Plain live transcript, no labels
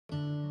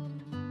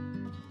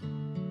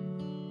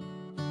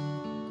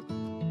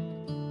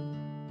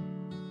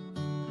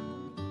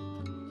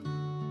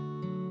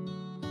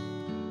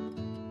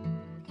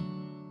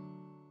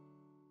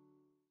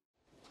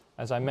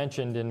As I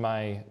mentioned in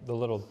the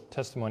little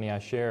testimony I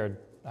shared,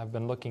 I've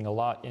been looking a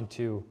lot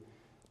into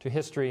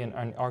history and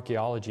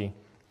archaeology.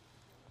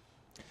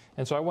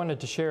 And so I wanted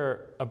to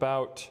share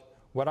about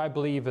what I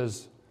believe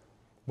is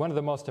one of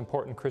the most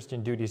important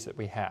Christian duties that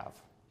we have.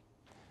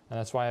 And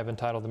that's why I've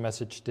entitled the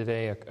message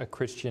today, A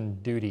Christian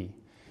Duty.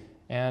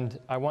 And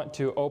I want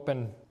to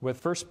open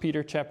with 1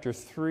 Peter chapter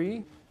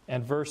 3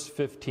 and verse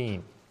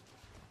 15.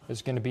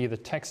 Is going to be the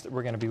text that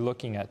we're going to be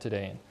looking at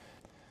today.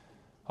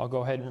 I'll go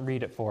ahead and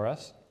read it for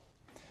us.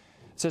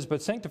 It says,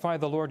 "But sanctify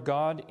the Lord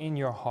God in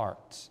your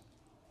hearts,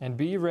 and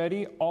be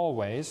ready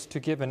always to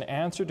give an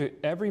answer to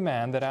every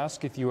man that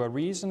asketh you a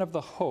reason of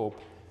the hope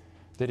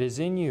that is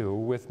in you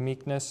with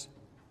meekness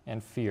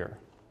and fear."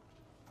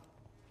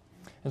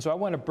 And so I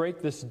want to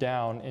break this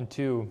down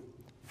into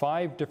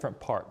 5 different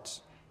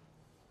parts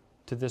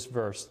to this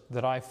verse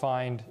that I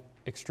find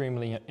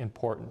extremely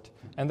important,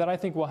 and that I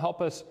think will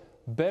help us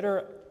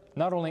better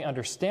not only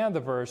understand the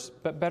verse,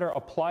 but better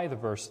apply the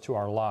verse to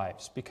our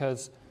lives.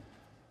 Because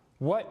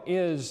what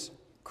is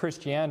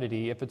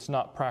Christianity if it's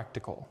not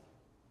practical?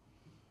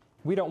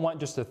 We don't want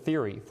just a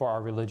theory for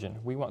our religion.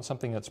 We want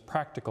something that's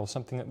practical,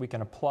 something that we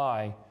can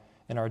apply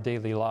in our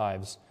daily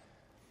lives.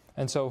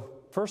 And so,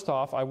 first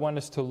off, I want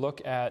us to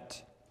look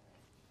at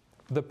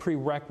the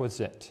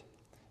prerequisite.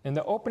 In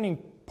the opening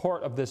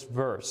part of this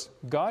verse,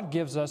 God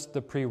gives us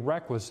the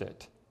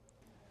prerequisite.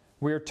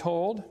 We are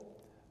told,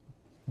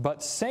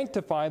 "But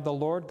sanctify the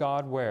Lord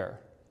God"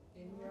 where?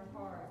 In your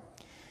heart.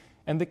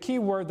 And the key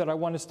word that I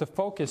want us to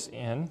focus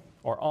in,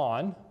 or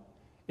on,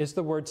 is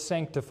the word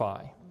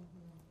sanctify.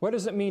 What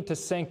does it mean to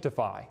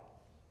sanctify?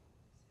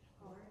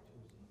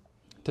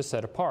 To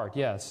set apart,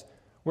 yes.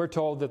 We're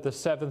told that the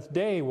 7th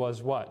day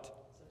was what?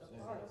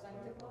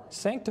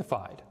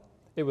 Sanctified.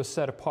 It was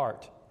set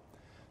apart.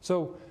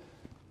 So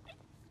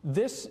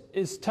this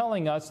is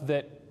telling us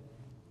that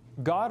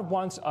God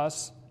wants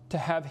us to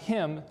have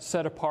Him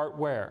set apart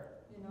where?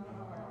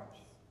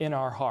 In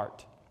our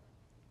heart.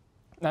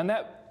 And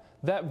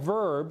that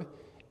verb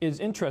is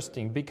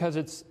interesting because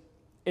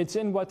it's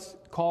in what's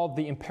called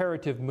the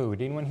imperative mood.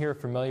 Anyone here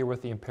familiar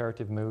with the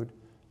imperative mood?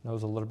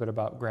 Knows a little bit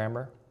about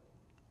grammar?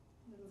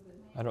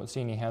 I don't see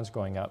any hands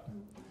going up.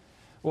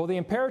 Well, the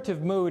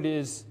imperative mood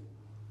is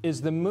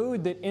the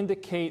mood that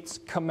indicates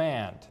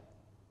command.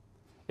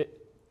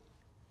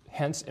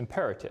 Hence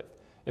imperative.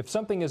 If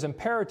something is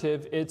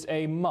imperative, it's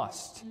a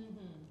must.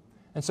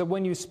 And so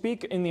when you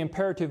speak in the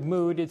imperative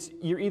mood,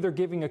 you're either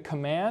giving a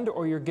command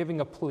or you're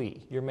giving a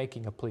plea. You're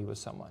making a plea with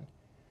someone.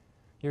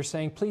 You're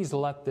saying, "Please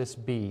let this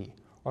be,"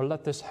 or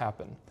 "let this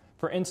happen."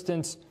 For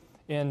instance,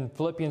 in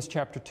Philippians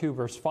chapter 2,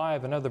 verse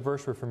 5, another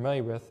verse we're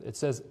familiar with, it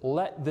says,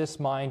 "Let this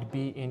mind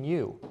be in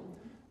you."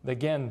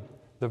 Again,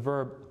 the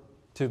verb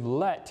to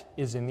let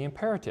is in the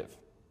imperative.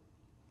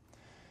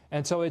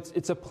 And so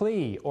it's a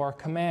plea or a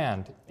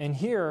command. And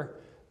here,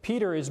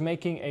 Peter is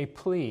making a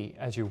plea,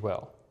 as you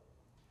will.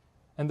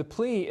 And the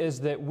plea is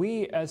that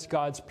we, as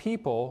God's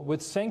people,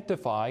 would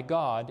sanctify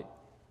God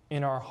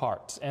in our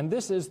hearts. And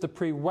this is the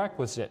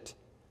prerequisite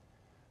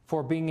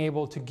for being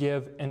able to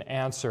give an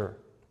answer.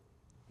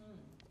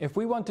 If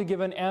we want to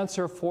give an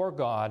answer for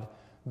God,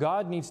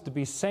 God needs to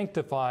be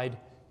sanctified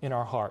in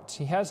our hearts.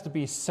 He has to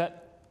be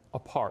set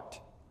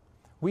apart.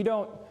 We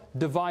don't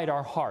divide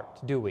our heart,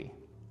 do we?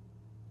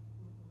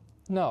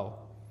 No.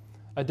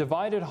 A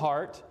divided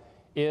heart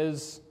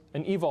is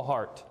an evil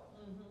heart.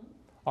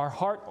 Our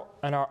heart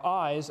and our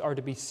eyes are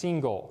to be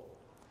single.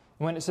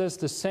 When it says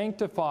to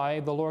sanctify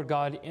the Lord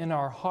God in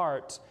our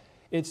hearts,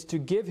 it's to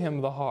give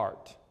Him the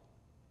heart.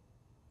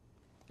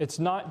 It's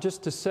not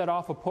just to set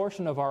off a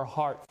portion of our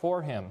heart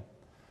for Him,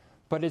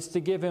 but it's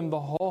to give Him the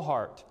whole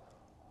heart,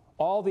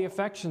 all the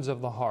affections of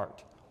the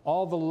heart,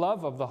 all the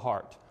love of the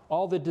heart,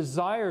 all the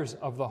desires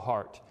of the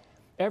heart.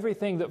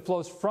 Everything that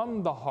flows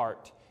from the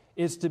heart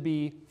is to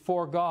be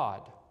for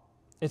God.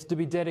 It's to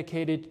be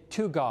dedicated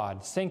to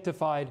God,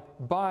 sanctified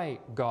by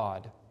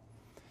God.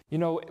 You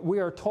know, we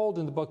are told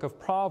in the book of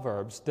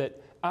Proverbs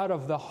that out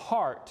of the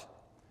heart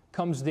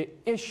comes the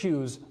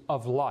issues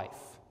of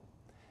life.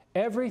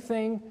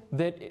 Everything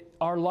that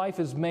our life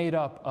is made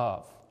up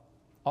of,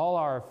 all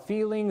our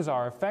feelings,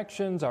 our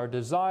affections, our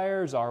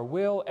desires, our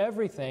will,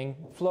 everything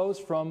flows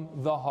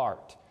from the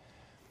heart.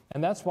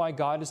 And that's why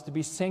God is to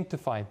be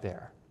sanctified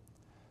there,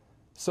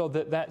 so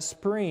that that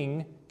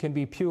spring can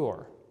be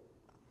pure.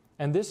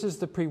 And this is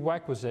the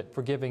prerequisite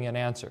for giving an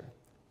answer.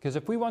 Because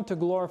if we want to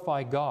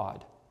glorify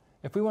God,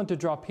 if we want to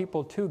draw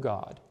people to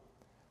God,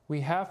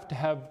 we have to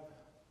have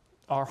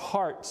our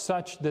heart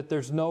such that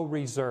there's no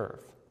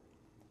reserve,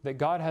 that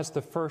God has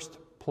the first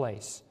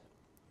place.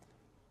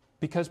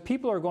 Because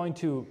people are going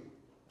to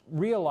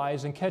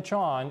realize and catch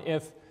on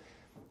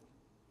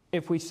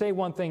if we say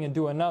one thing and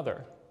do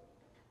another.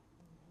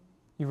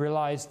 You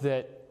realize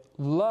that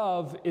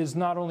love is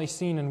not only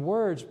seen in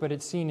words, but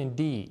it's seen in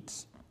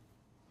deeds.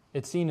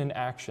 It's seen in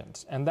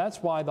actions. And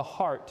that's why the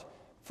heart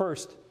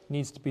first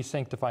needs to be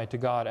sanctified to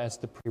God as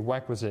the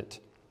prerequisite.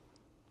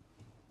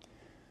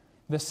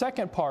 The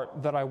second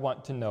part that I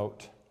want to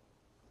note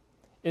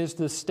is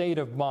the state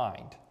of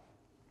mind.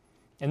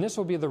 And this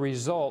will be the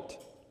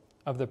result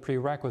of the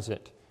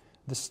prerequisite,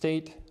 the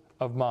state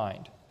of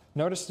mind.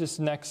 Notice this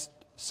next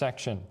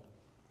section.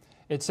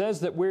 It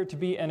says that we're to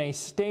be in a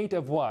state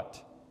of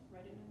what?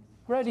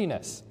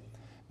 Readiness.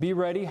 Be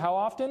ready how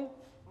often?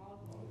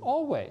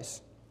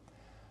 Always.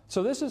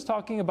 So this is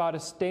talking about a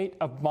state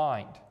of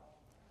mind.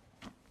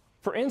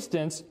 For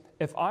instance,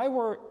 if I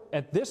were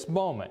at this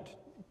moment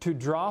to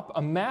drop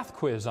a math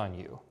quiz on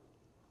you,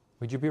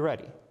 would you be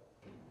ready?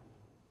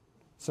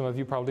 Some of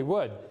you probably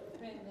would.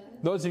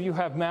 Those of you who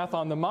have math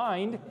on the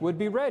mind would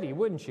be ready,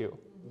 wouldn't you?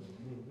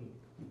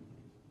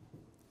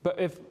 But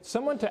if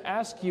someone to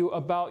ask you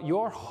about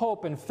your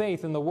hope and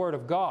faith in the Word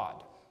of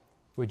God,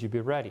 would you be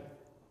ready?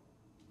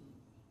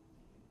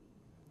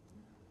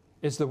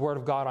 Is the Word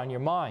of God on your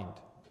mind?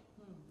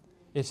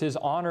 Is His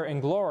honor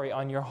and glory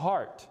on your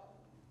heart?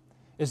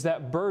 Is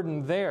that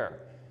burden there?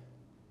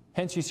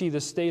 Hence you see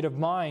the state of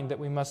mind that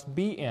we must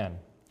be in.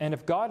 And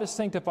if God is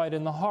sanctified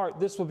in the heart,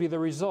 this will be the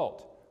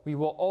result. We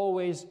will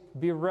always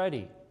be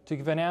ready to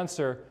give an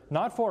answer,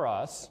 not for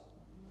us,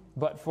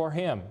 but for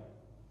Him,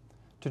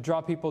 to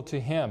draw people to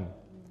Him.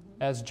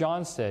 As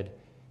John said,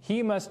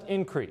 He must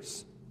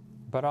increase,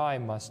 but I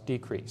must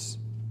decrease.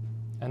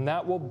 And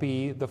that will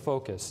be the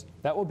focus.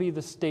 That will be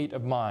the state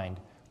of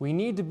mind. We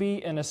need to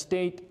be in a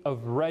state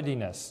of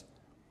readiness.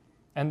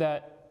 And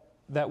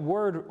that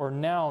word or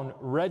noun,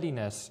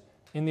 readiness,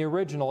 in the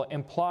original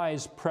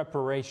implies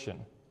preparation.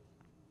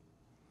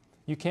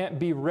 You can't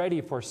be ready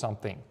for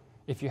something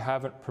if you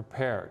haven't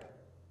prepared.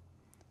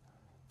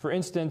 For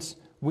instance,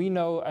 we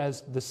know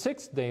as the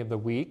 6th day of the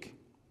week,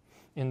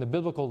 in the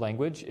biblical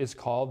language, is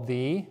called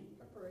the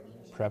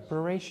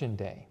Preparation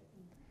Day.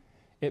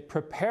 It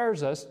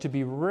prepares us to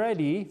be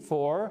ready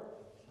for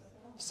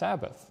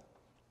Sabbath.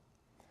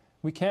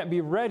 We can't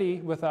be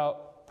ready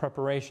without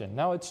preparation.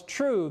 Now, it's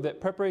true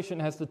that preparation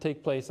has to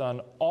take place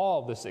on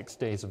all the 6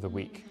 days of the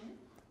week.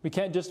 We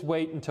can't just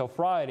wait until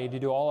Friday to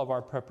do all of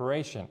our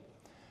preparation.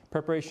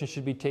 Preparation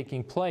should be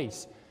taking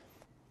place.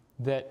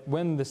 That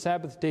when the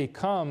Sabbath day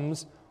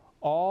comes,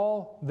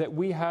 all that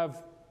we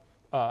have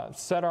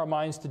set our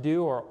minds to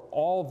do, or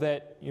all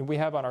that we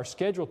have on our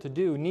schedule to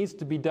do, needs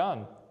to be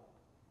done.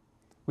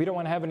 We don't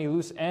want to have any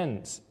loose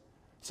ends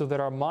so that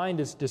our mind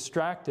is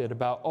distracted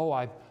about, oh,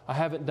 I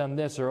haven't done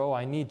this, or oh,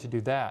 I need to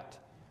do that.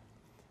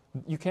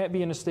 You can't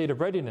be in a state of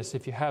readiness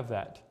if you have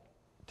that,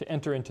 to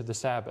enter into the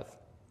Sabbath.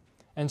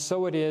 And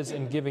so it is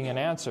in giving an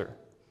answer.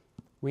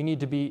 We need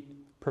to be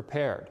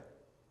prepared.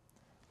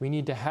 We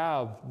need to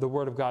have the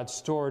Word of God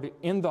stored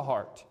in the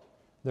heart.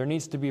 There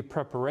needs to be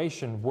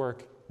preparation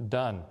work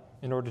done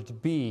in order to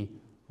be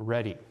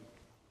ready.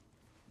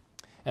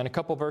 And a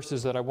couple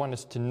verses that I want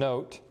us to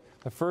note.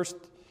 The first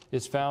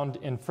is found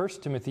in 1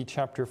 Timothy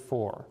chapter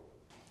 4.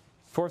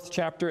 4th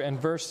chapter and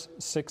verse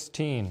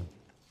 16.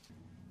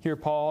 Here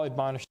Paul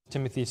admonished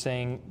Timothy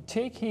saying,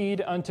 take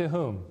heed unto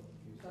whom?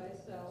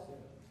 Thyself.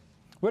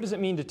 What does it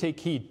mean to take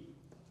heed?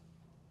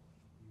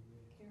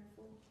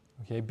 Careful.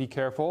 Okay, be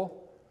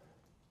careful.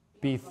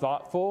 Be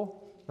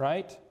thoughtful,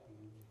 right?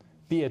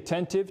 Be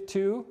attentive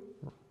to.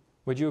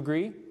 Would you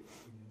agree? Does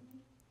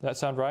that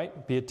sound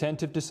right? Be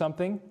attentive to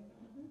something.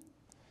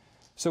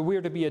 So we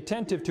are to be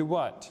attentive to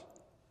what?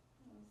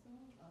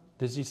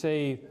 Does he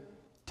say,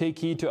 take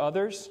heed to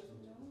others?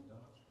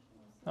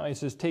 No, he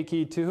says, take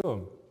heed to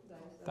whom?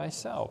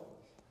 Thyself.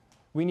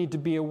 We need to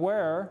be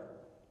aware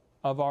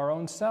of our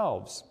own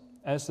selves.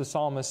 As the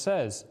psalmist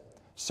says,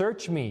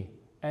 search me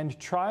and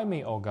try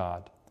me, O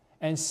God,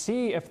 and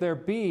see if there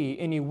be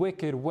any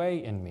wicked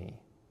way in me,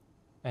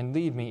 and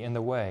lead me in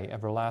the way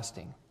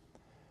everlasting.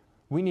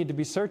 We need to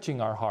be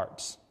searching our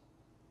hearts.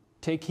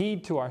 Take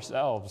heed to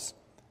ourselves,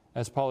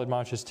 as Paul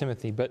admonishes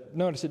Timothy. But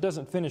notice it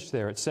doesn't finish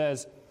there. It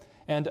says,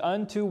 and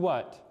unto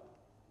what?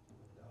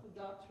 The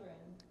doctrine.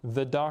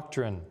 The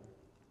doctrine.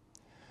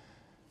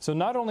 So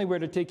not only we're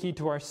to take heed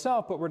to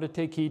ourselves, but we're to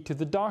take heed to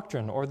the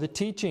doctrine or the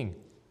teaching.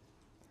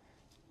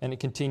 And it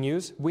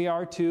continues, we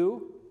are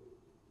to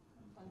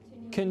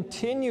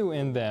continue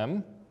in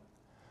them,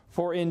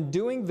 for in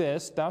doing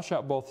this thou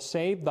shalt both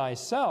save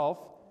thyself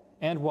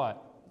and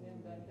what?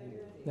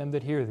 Them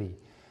that hear thee.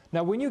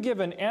 Now when you give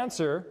an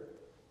answer,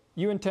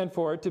 you intend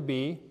for it to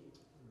be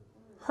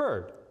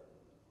heard.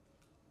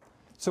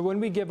 So when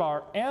we give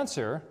our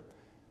answer,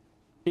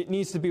 it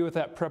needs to be with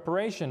that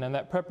preparation, and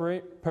that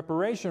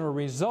preparation will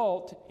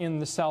result in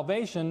the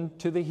salvation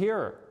to the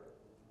hearer,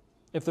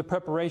 if the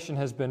preparation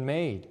has been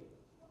made.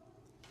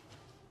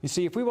 You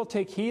see, if we will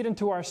take heed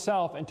unto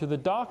ourselves and to the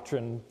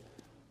doctrine,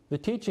 the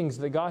teachings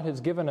that God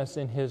has given us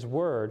in His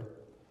Word,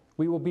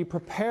 we will be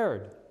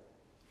prepared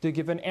to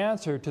give an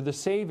answer to the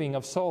saving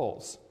of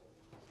souls.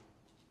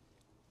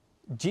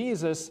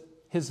 Jesus,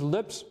 His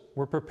lips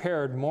were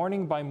prepared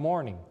morning by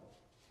morning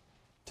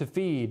to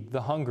feed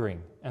the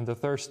hungering and the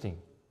thirsting.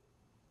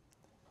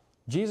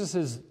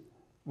 Jesus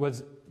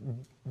was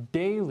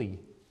daily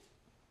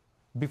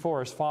before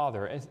His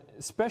Father,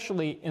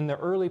 especially in the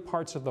early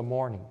parts of the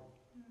morning,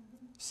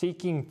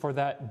 seeking for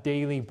that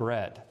daily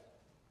bread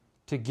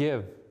to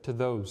give to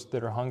those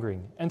that are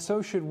hungering. And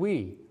so should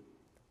we.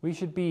 We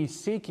should be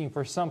seeking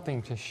for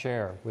something to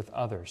share with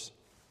others.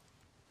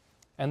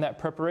 And that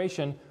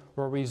preparation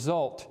will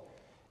result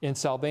in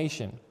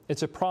salvation.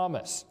 It's a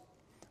promise.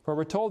 For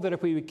we're told that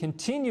if we would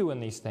continue in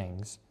these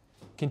things,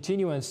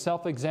 continue in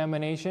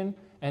self-examination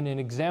and in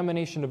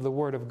examination of the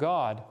Word of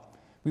God,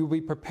 we will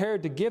be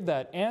prepared to give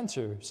that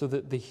answer so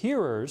that the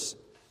hearers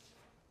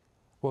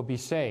will be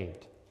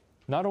saved.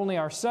 Not only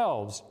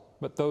ourselves,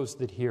 but those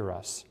that hear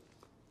us.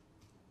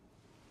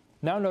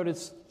 Now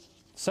notice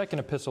second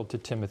epistle to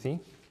Timothy,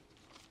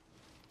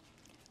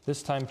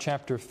 this time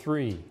chapter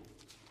 3.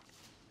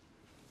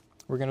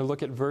 We're going to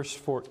look at verse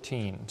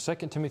 14. 2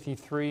 Timothy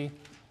 3,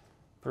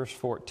 verse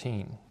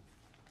 14.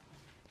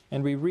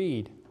 And we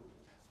read,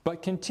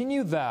 "But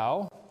continue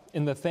thou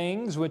in the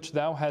things which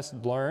thou hast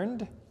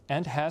learned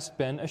and hast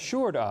been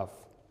assured of,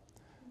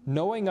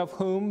 knowing of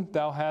whom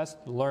thou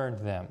hast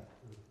learned them."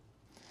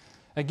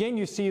 Again,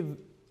 you see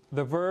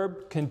the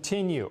verb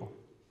continue.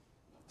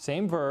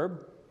 Same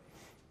verb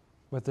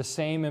with the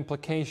same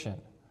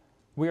implication.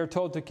 We are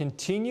told to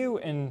continue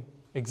in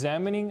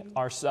examining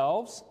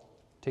ourselves,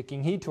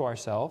 taking heed to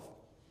ourselves,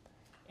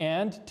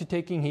 and to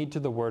taking heed to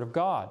the Word of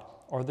God,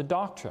 or the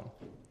doctrine.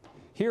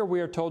 Here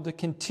we are told to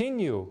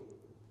continue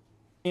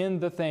in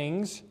the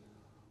things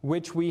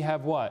which we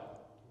have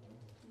what?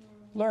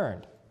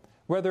 Learned.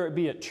 Whether it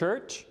be at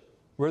church,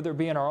 whether it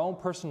be in our own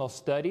personal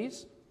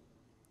studies,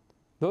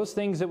 those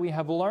things that we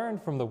have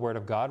learned from the Word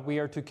of God, we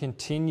are to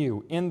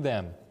continue in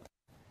them.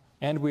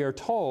 And we are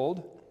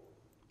told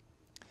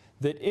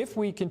that if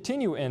we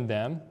continue in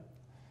them,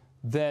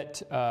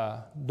 that,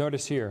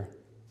 notice here,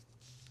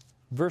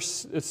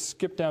 let's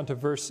skip down to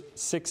verse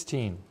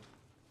 16.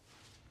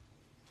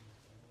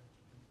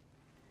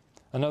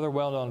 Another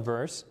well-known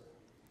verse.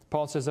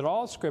 Paul says that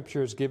all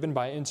Scripture is given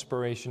by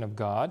inspiration of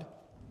God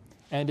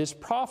and is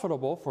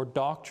profitable for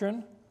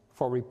doctrine,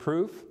 for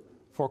reproof,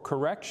 for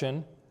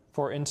correction,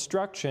 for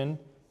instruction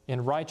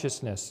in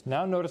righteousness.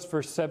 Now notice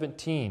verse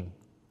 17.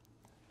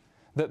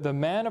 That the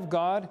man of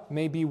God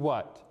may be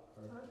what?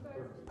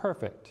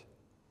 Perfect.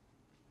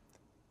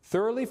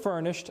 Thoroughly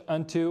furnished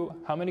unto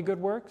how many good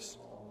works?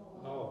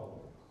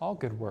 All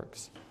good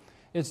works.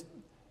 Is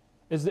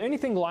there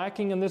anything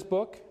lacking in this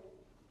book?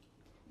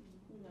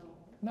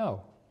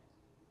 No.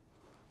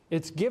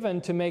 It's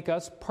given to make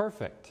us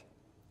perfect.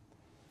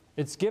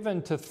 It's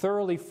given to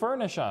thoroughly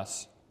furnish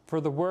us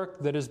for the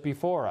work that is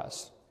before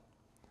us.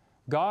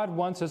 God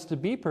wants us to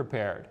be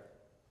prepared.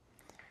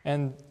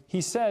 And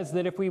He says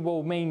that if we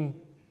will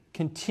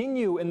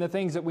continue in the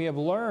things that we have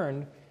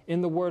learned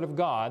in the Word of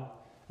God,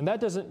 and that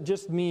doesn't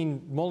just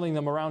mean mulling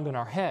them around in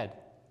our head,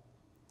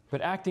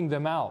 but acting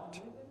them out,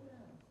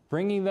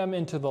 bringing them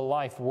into the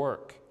life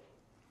work,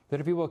 that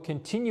if we will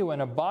continue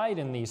and abide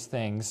in these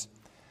things,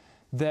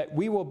 that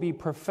we will be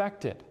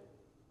perfected,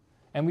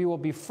 and we will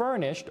be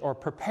furnished or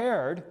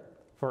prepared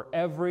for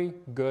every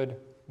good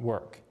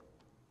work.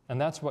 And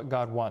that's what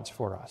God wants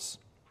for us.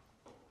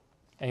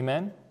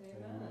 Amen?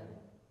 Amen.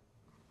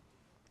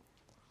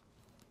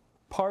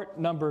 Part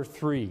number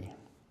 3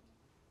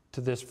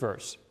 to this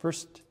verse. 1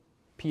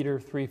 Peter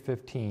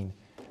 3:15.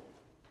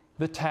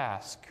 The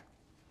task.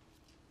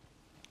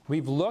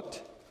 We've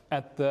looked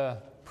at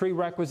the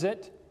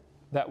prerequisite,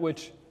 that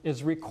which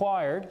is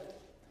required.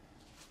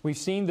 We've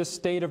seen the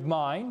state of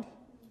mind.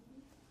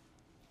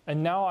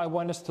 And now I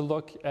want us to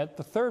look at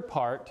the third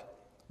part,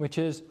 which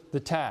is the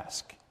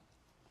task.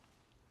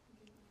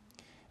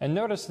 And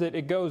notice that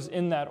it goes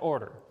in that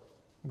order.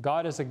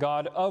 God is a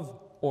God of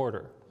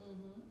order.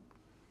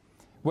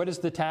 What is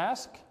the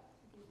task?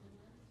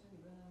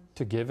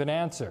 To give an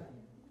answer.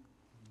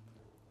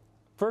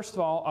 First of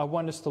all, I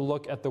want us to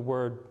look at the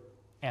word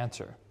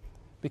answer.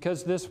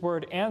 Because this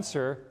word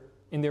answer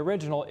in the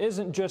original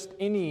isn't just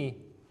any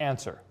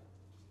answer.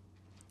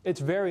 It's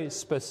very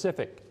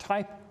specific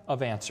type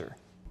of answer.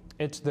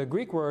 It's the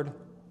Greek word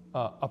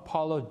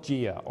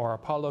apologia or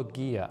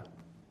apologia.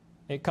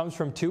 It comes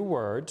from two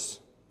words,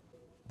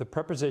 the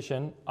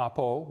preposition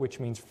apo, which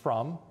means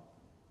from,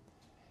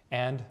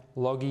 and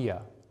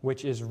logia,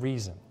 which is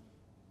reason.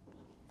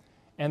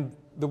 And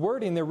the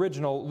word in the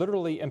original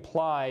literally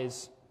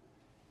implies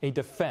a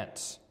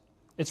defense.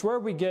 It's where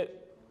we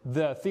get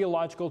the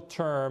theological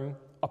term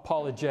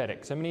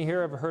apologetics. How many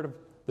here have heard of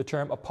the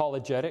term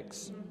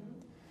apologetics?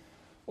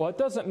 Well, it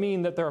doesn't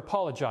mean that they're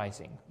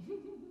apologizing,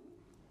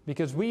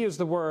 because we use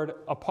the word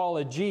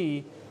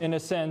apology in a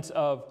sense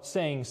of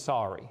saying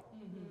sorry.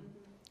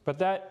 But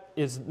that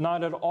is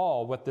not at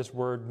all what this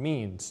word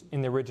means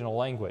in the original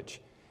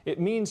language. It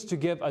means to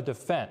give a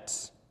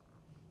defense.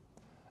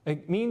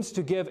 It means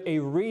to give a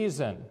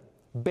reason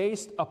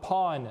based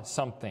upon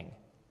something,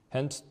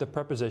 hence the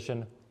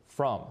preposition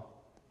from.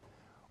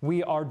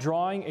 We are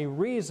drawing a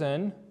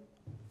reason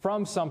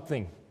from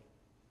something.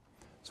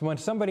 So when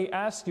somebody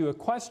asks you a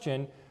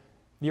question,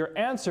 your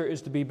answer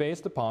is to be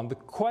based upon the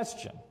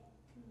question,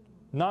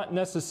 not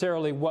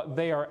necessarily what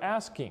they are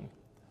asking.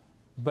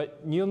 But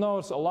you'll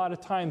notice a lot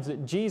of times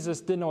that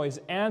Jesus didn't always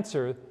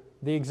answer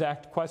the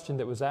exact question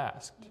that was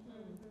asked.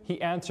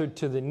 He answered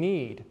to the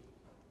need.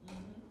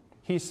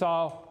 He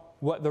saw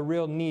what the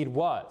real need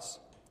was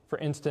For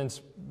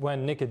instance,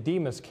 when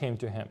Nicodemus came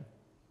to him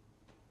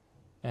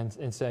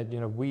and said,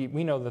 we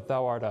know that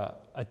thou art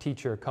a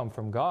teacher come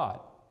from God.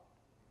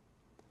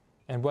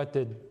 And what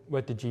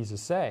did Jesus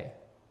say?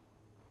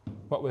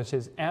 What was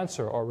his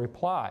answer or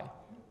reply?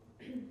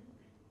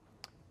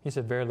 He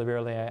said, Verily,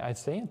 verily, I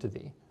say unto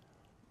thee,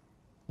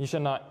 you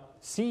shall not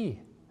see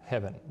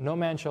heaven. No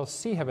man shall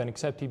see heaven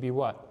except he be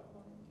what?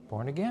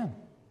 Born again.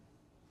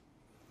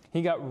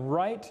 He got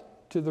right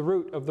to the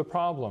root of the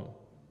problem.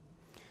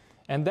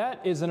 And that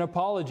is an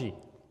apology.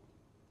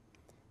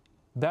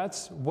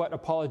 That's what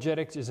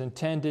apologetics is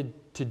intended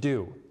to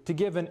do, to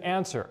give an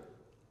answer,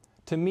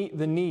 to meet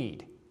the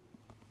need.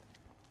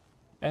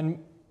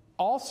 And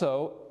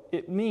also,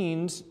 it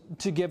means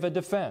to give a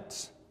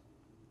defense.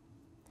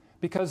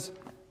 Because,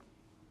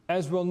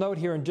 as we'll note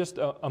here in just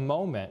a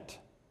moment,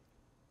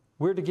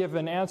 we're to give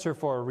an answer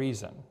for a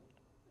reason.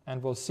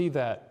 And we'll see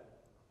that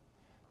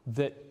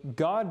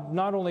God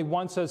not only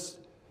wants us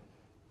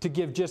to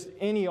give just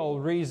any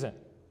old reason,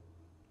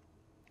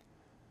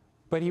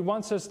 but He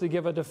wants us to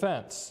give a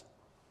defense.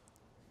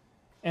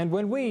 And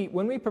when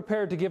we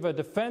prepare to give a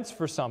defense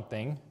for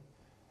something,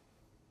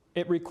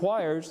 it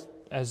requires,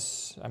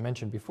 as I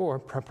mentioned before,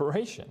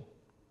 preparation.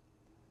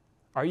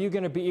 Are you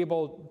going to be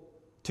able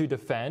to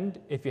defend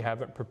if you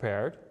haven't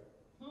prepared?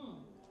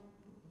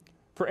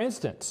 For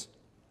instance,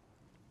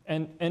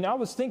 and I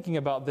was thinking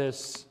about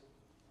this,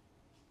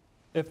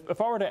 if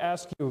I were to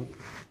ask you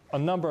a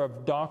number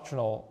of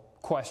doctrinal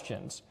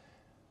questions,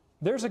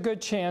 there's a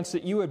good chance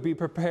that you would be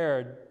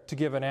prepared to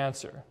give an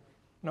answer.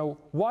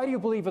 Why do you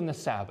believe in the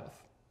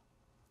Sabbath?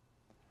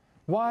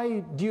 Why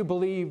do you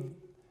believe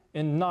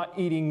in not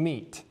eating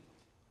meat?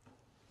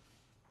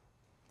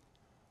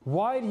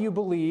 Why do you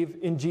believe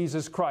in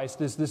Jesus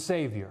Christ as the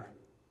Savior?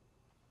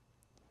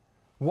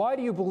 Why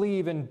do you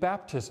believe in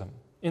baptism,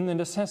 in the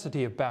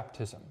necessity of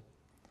baptism?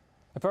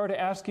 If I were to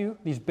ask you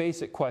these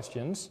basic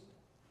questions,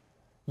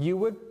 you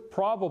would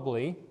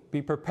probably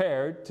be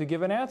prepared to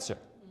give an answer,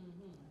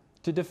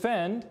 to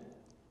defend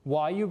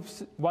why you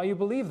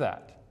believe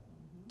that,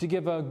 to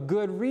give a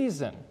good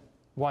reason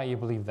why you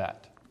believe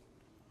that.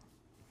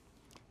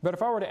 But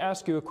if I were to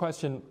ask you a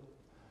question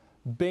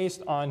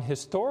based on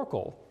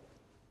historical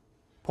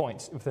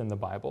points within the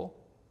Bible,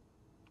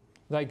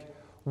 like,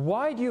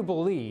 why do you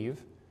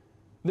believe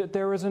that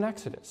there is an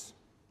Exodus?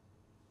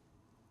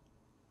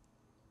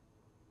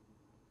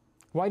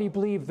 Why do you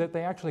believe that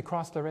they actually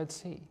crossed the Red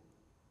Sea?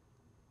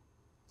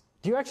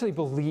 Do you actually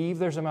believe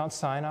there's a Mount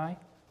Sinai?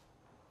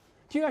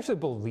 Do you actually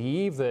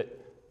believe that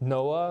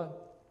Noah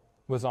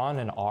was on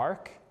an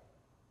ark?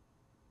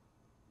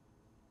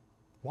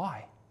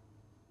 Why?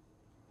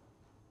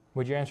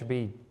 Would your answer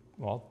be,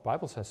 well, the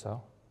Bible says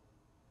so?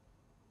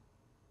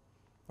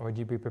 Or would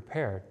you be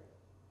prepared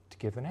to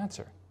give an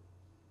answer?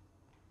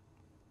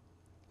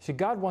 See,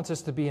 God wants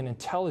us to be an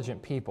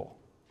intelligent people,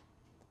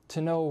 to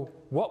know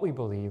what we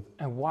believe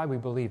and why we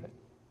believe it.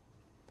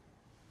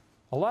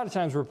 A lot of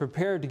times we're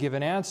prepared to give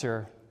an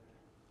answer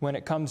when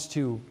it comes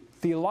to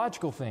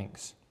theological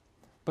things.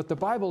 But the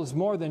Bible is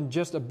more than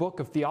just a book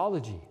of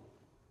theology.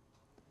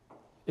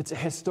 It's a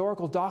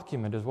historical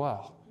document as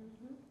well.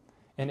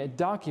 And it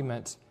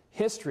documents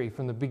history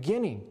from the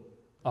beginning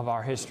of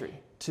our history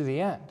to the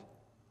end.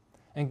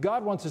 And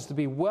God wants us to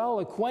be well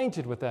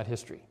acquainted with that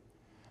history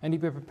and to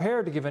be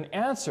prepared to give an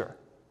answer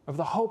of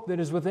the hope that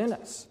is within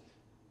us.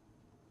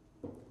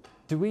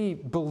 Do we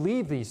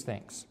believe these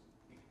things?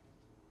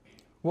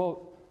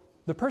 Well,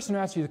 the person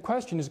who asks you the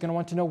question is going to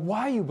want to know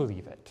why you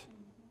believe it.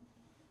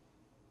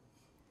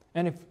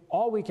 And if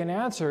all we can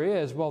answer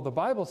is, well, the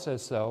Bible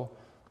says so,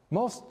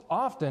 most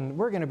often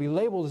we're going to be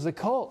labeled as a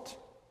cult.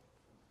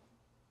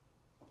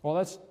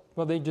 Well,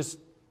 they just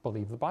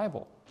believe the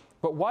Bible.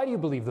 But why do you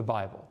believe the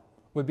Bible?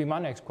 Would be my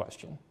next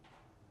question.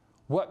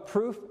 What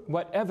proof,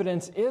 what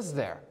evidence is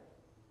there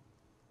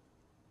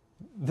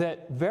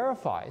that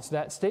verifies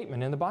that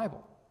statement in the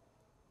Bible?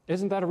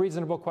 Isn't that a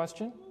reasonable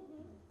question?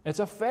 It's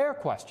a fair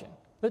question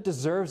that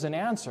deserves an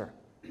answer.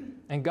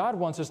 And God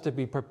wants us to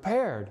be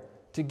prepared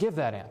to give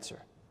that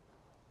answer.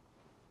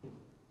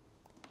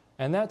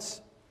 And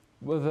that's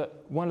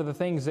one of the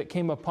things that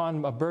came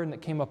upon, a burden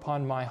that came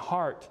upon my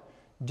heart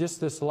just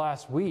this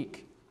last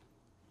week.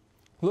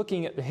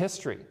 Looking at the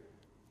history,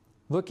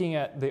 looking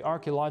at the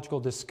archaeological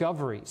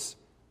discoveries,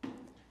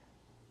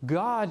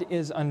 God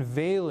is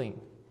unveiling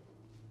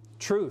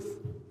truth.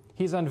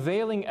 He's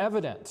unveiling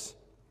evidence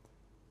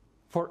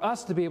for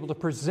us to be able to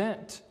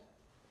present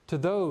to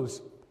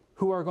those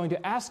who are going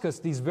to ask us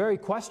these very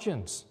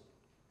questions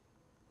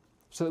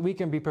so that we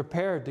can be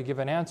prepared to give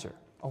an answer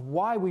of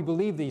why we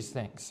believe these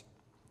things.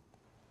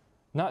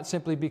 Not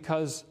simply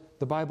because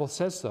the Bible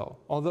says so,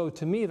 although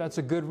to me that's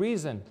a good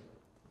reason.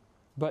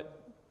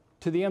 But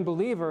to the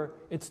unbeliever,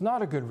 it's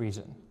not a good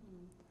reason.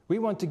 We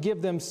want to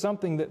give them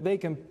something that they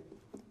can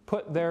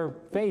put their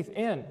faith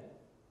in,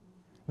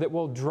 that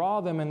will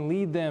draw them and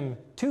lead them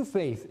to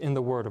faith in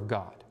the Word of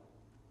God.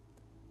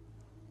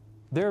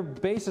 Their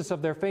basis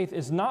of their faith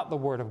is not the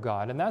Word of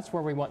God, and that's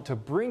where we want to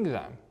bring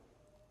them.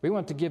 We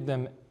want to give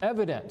them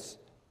evidence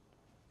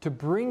to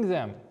bring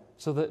them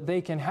so that they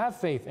can have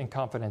faith and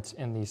confidence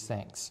in these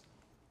things.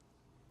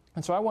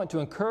 And so I want to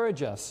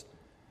encourage us,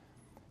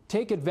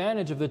 take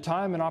advantage of the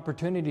time and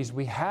opportunities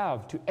we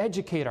have to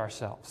educate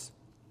ourselves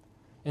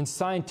in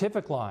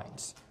scientific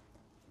lines,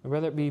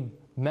 whether it be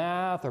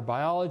math or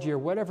biology or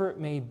whatever it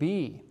may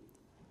be.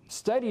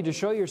 Study to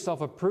show yourself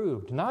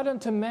approved, not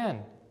unto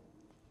men,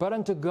 but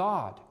unto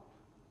God,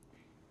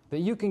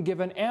 that you can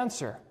give an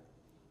answer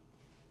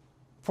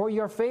for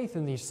your faith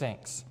in these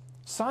things.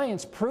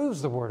 Science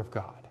proves the Word of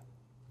God.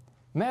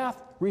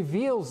 Math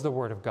reveals the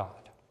Word of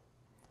God.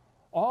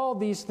 All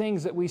these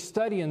things that we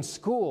study in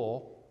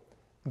school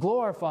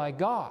glorify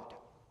God,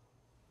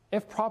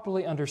 if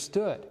properly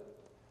understood.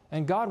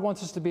 And God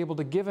wants us to be able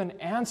to give an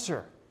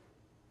answer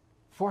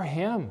for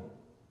Him.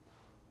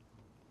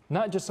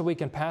 Not just so we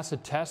can pass a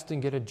test and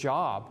get a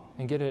job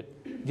and get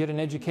an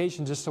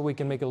education just so we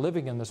can make a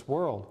living in this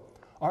world.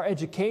 Our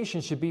education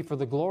should be for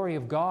the glory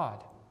of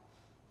God.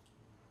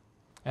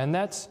 And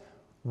that's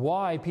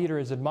why Peter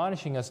is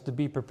admonishing us to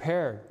be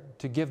prepared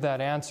to give that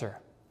answer.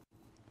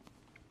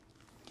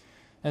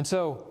 And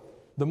so,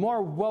 the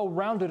more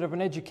well-rounded of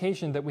an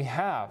education that we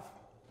have,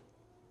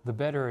 the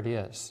better it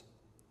is.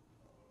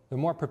 The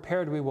more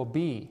prepared we will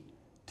be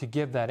to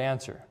give that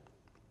answer.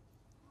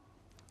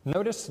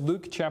 Notice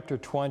Luke chapter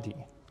 20.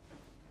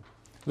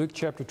 Luke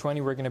chapter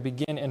 20, we're going to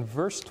begin in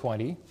verse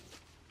 20.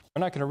 We're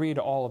not going to read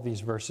all of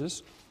these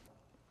verses.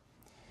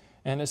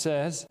 And it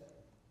says,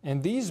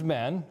 "And these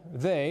men,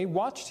 they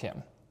watched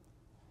him,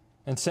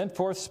 and sent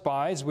forth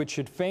spies which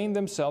should feign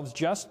themselves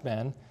just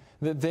men,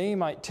 that they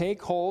might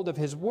take hold of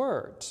his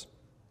words,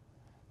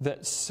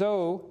 that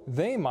so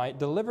they might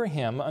deliver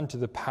him unto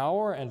the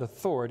power and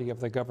authority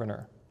of the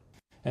governor."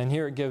 And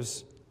here it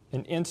gives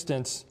an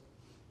instance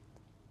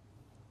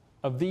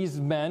of these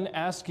men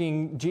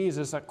asking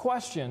Jesus a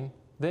question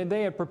that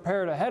they had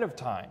prepared ahead of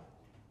time.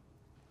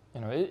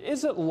 You know,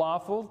 is it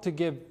lawful to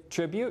give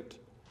tribute?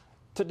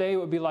 Today it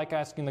would be like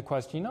asking the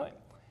question,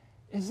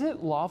 is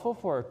it lawful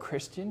for a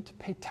Christian to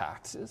pay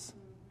taxes?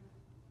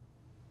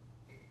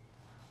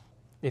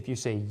 If you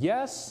say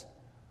yes,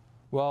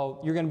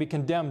 well, you're going to be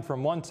condemned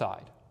from one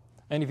side.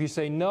 And if you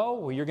say no,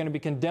 well, you're going to be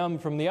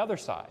condemned from the other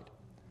side.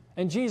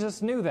 And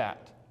Jesus knew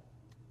that.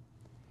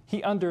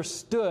 He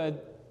understood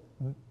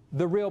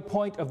the real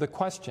point of the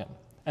question.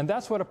 And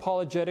that's what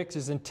apologetics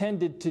is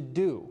intended to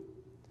do.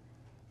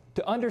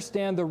 To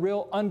understand the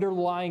real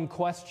underlying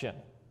question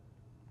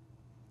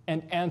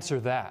and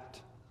answer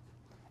that.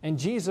 And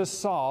Jesus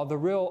saw the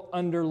real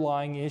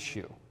underlying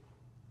issue.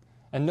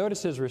 And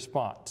notice his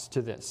response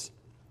to this.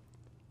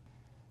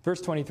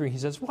 Verse 23, he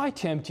says, "Why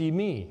tempt ye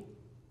me?"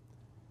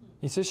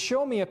 He says,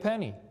 "Show me a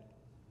penny."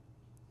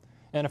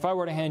 And if I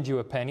were to hand you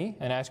a penny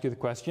and ask you the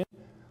question,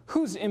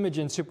 "Whose image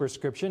and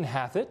superscription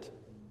hath it?"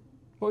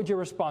 what would your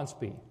response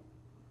be?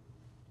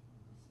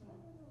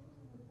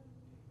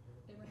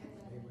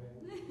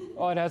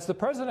 Oh, it has the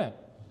president.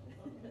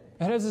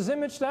 It has his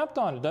image stamped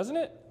on it, doesn't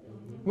it?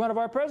 One of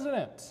our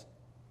presidents.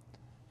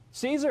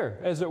 Caesar,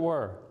 as it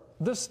were.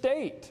 The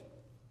state.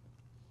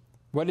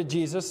 What did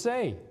Jesus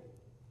say?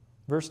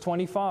 Verse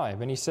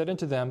 25, "And he said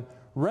unto them,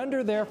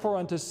 Render therefore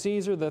unto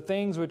Caesar the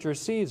things which are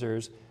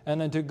Caesar's,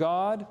 and unto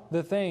God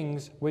the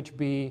things which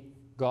be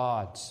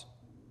God's."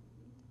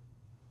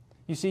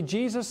 You see,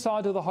 Jesus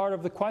saw to the heart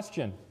of the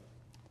question.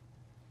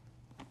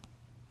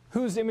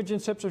 Whose image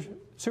and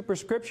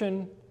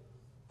superscription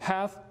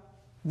hath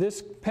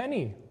this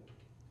penny,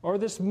 or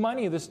this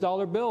money, this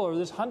dollar bill, or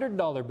this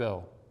 $100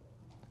 bill?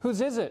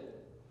 Whose is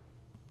it?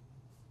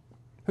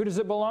 Who does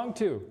it belong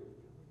to?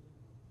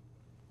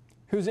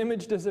 Whose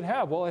image does it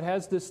have? Well, it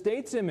has the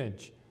state's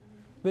image.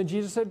 Then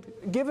Jesus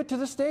said, give it to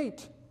the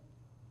state.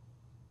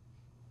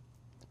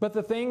 But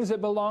the things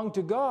that belong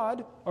to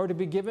God are to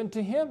be given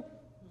to Him.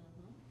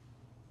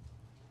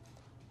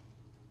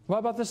 What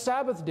about the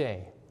Sabbath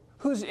day?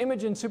 Whose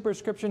image and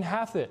superscription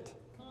hath it?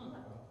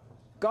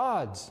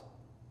 God's.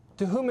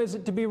 To whom is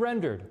it to be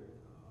rendered?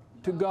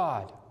 To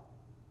God.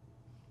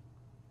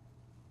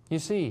 You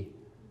see,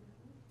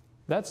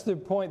 that's the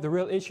point, the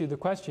real issue, the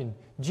question.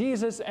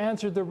 Jesus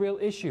answered the real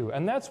issue,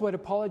 and that's what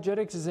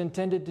apologetics is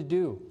intended to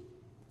do.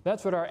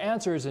 That's what our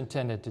answer is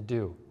intended to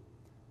do.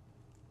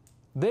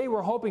 They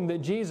were hoping that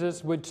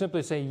Jesus would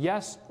simply say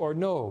yes or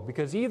no,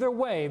 because either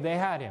way they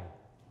had him,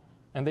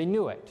 and they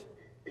knew it.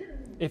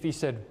 If he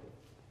said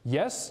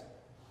yes,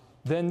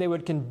 then they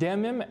would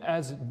condemn him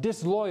as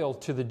disloyal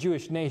to the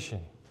Jewish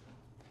nation.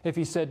 If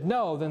he said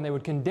no, then they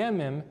would condemn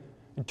him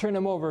and turn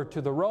him over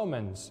to the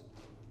Romans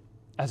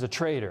as a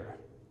traitor.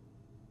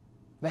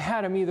 They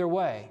had him either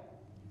way.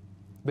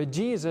 But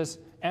Jesus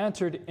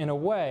answered in a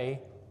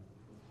way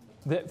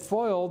that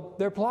foiled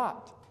their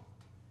plot.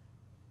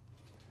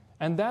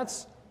 And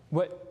that's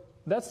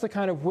the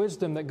kind of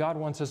wisdom that God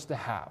wants us to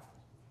have.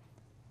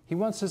 He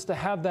wants us to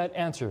have that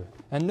answer.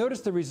 And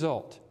notice the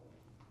result.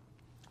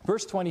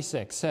 Verse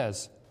 26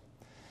 says,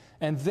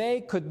 "And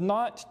they could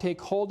not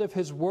take hold of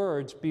his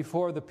words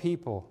before the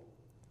people.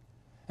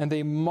 And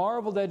they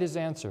marveled at his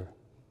answer."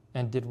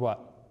 And did what?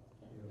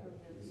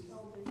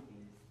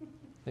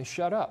 They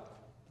shut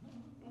up.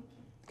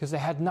 because they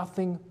had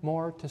nothing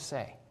more to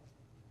say.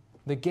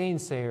 The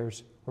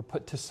gainsayers were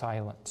put to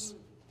silence.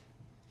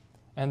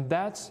 And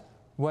that's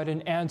what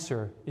an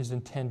answer is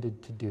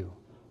intended to do.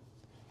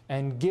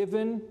 And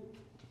given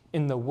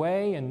in the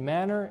way and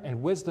manner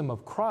and wisdom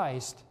of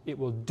Christ, it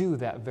will do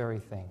that very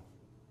thing.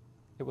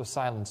 It will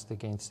silence the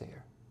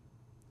gainsayer.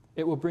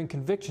 It will bring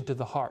conviction to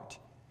the heart.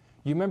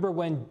 You remember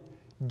when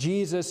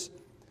Jesus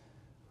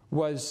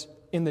was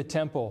in the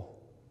temple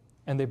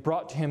and they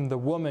brought to him the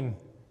woman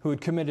who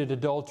had committed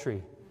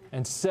adultery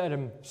and set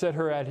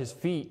her at his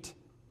feet.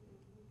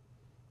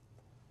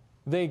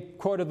 They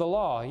quoted the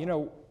law.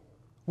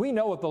 We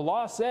know what the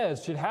law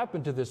says should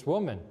happen to this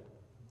woman.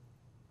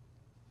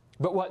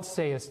 But what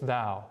sayest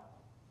thou?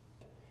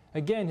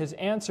 Again, his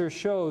answer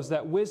shows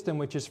that wisdom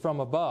which is from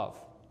above.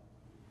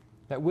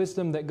 That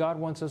wisdom that God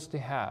wants us to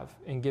have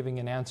in giving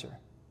an answer.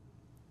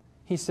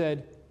 He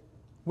said,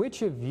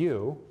 which of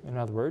you, in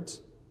other words,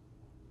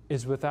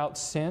 is without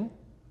sin?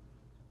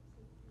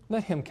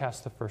 Let him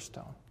cast the first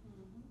stone.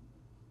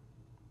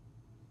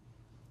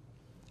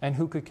 And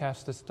who could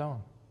cast the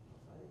stone?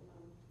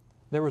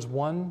 There was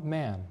one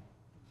man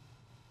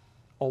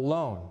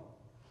alone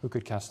who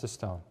could cast a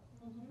stone.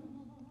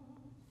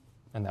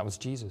 And that was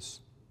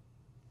Jesus.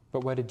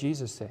 But what did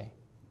Jesus say?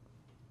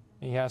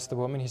 He asked the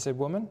woman, he said,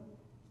 woman,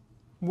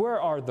 where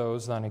are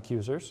those thine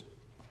accusers?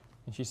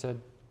 And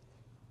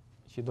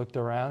she looked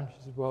around.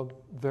 She said, well,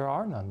 there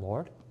are none,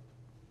 Lord.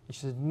 And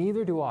she said,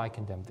 neither do I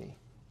condemn thee.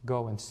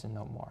 Go and sin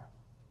no more.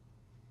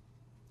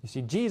 You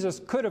see, Jesus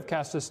could have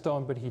cast a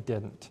stone, but he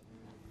didn't.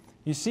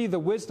 You see the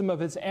wisdom of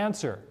his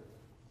answer.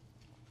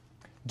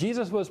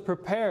 Jesus was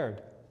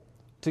prepared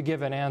to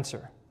give an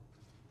answer.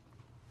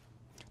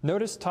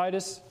 Notice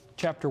Titus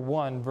chapter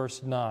 1,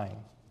 verse 9.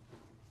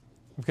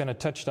 We've kind of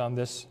touched on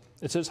this.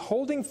 It says,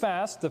 holding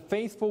fast the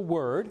faithful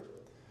word.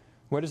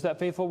 What is that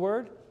faithful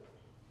word?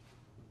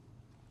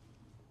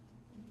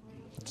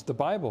 It's the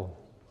Bible.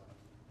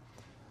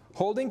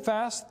 Holding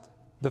fast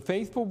the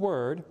faithful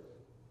word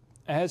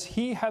as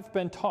he hath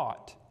been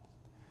taught,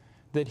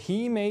 that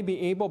he may be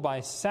able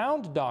by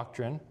sound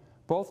doctrine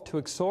both to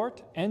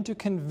exhort and to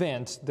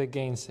convince the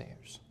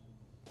gainsayers.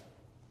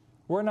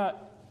 We're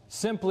not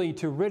simply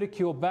to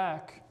ridicule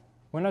back.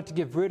 We're not to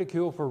give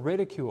ridicule for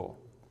ridicule.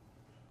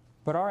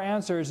 But our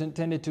answer is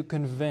intended to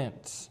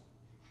convince.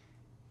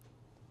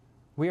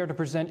 We are to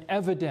present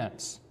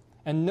evidence.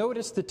 And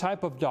notice the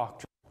type of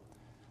doctrine.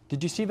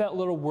 Did you see that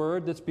little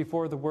word that's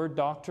before the word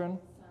doctrine?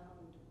 Sound.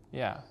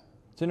 Yeah.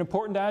 It's an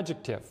important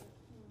adjective.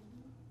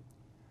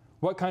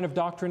 What kind of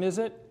doctrine is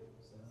it?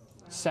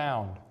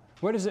 Sound.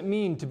 What does it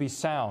mean to be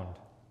sound?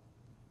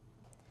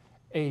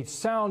 A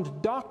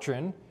sound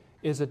doctrine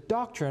is a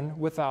doctrine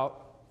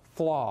without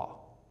flaw.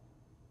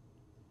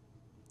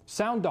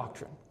 Sound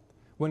doctrine.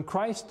 When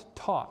Christ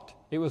taught,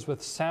 it was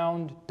with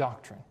sound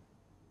doctrine.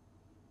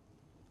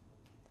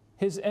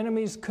 His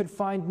enemies could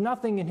find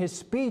nothing in his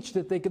speech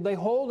that they could lay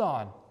hold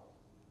on.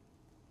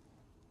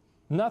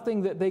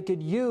 Nothing that they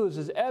could use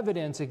as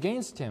evidence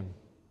against him.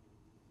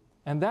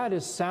 And that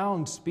is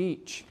sound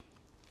speech.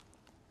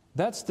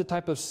 That's the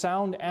type of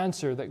sound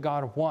answer that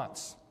God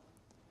wants.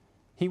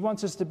 He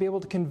wants us to be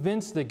able to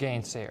convince the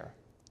gainsayer,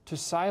 to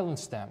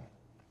silence them.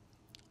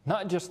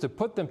 Not just to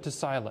put them to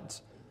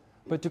silence,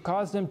 but to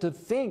cause them to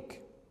think,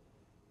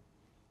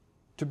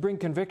 to bring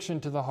conviction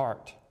to the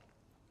heart.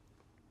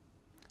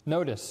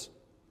 Notice,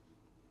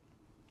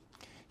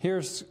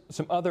 here's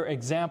some other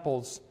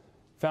examples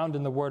found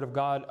in the Word of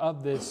God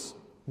of this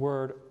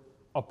word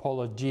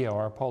apologia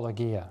or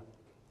apologia.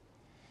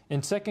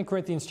 In 2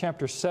 Corinthians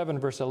chapter 7,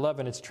 verse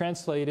 11, it's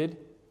translated,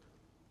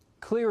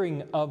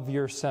 clearing of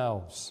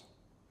yourselves.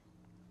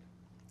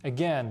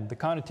 Again, the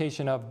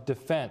connotation of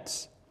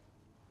defense.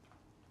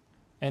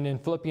 And in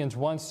Philippians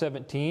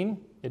 1:17,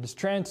 it is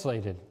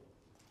translated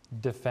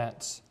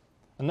defense.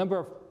 A number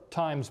of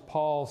times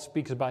Paul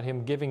speaks about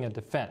him giving a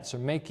defense or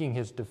making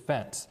his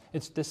defense.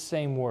 It's the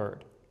same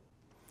word.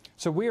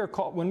 So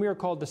when we are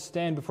called to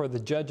stand before the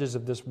judges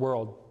of this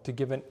world to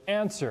give an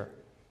answer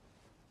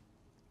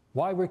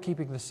why we're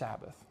keeping the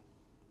Sabbath,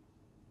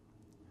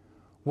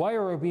 why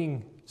are we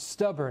being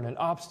stubborn and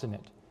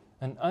obstinate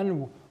and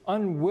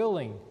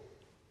unwilling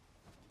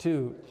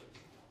to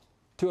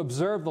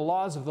observe the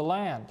laws of the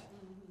land,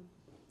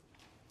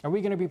 are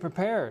we going to be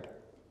prepared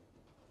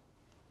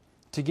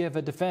to give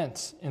a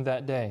defense in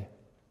that day?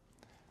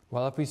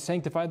 Well, if we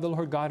sanctify the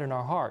Lord God in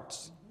our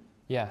hearts,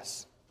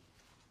 yes.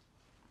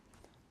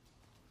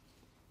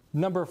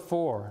 Number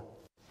four.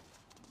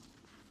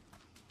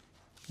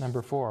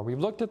 We've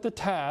looked at the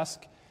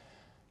task.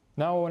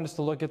 Now I want us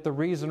to look at the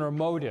reason or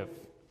motive.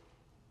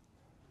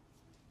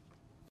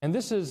 And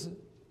this is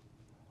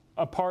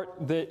a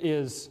part that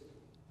is,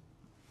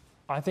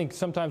 I think,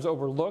 sometimes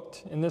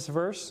overlooked in this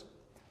verse.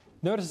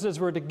 Notice it says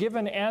we're to give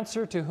an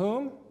answer to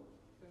whom?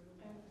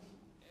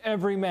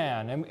 Every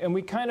man. And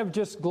we kind of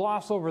just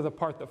gloss over the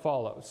part that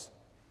follows.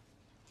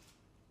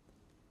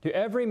 To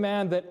every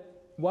man that,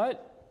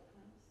 what?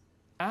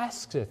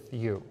 Asketh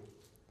you.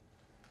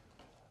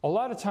 A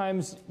lot of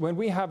times when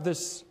we have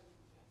this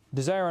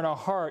desire in our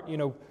heart,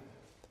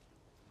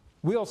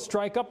 We'll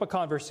strike up a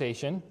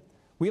conversation.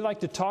 We like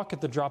to talk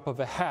at the drop of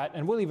a hat,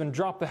 and we'll even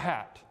drop the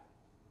hat.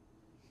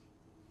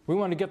 We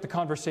want to get the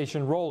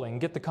conversation rolling,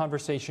 get the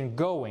conversation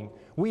going.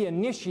 We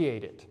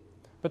initiate it.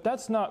 But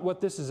that's not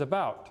what this is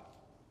about.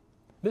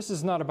 This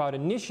is not about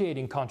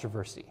initiating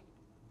controversy.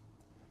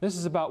 This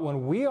is about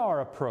when we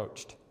are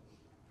approached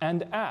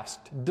and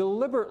asked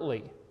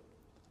deliberately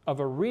of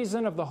a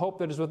reason of the hope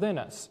that is within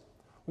us.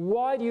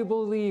 Why do you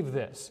believe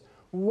this?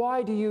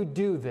 Why do you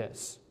do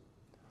this?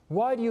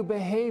 Why do you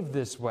behave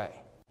this way?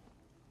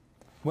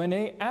 When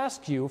they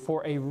ask you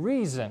for a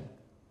reason,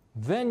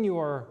 then you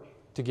are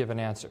to give an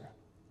answer.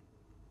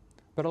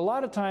 But a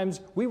lot of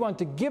times we want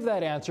to give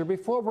that answer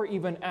before we're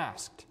even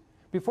asked.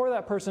 Before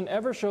that person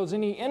ever shows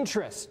any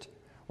interest,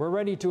 we're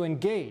ready to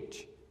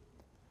engage.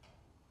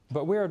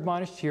 But we're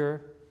admonished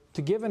here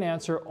to give an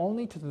answer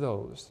only to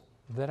those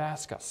that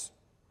ask us.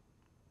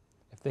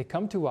 If they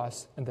come to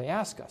us and they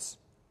ask us,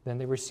 then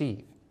they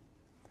receive.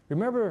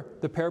 Remember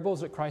the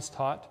parables that Christ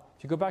taught?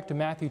 If you go back to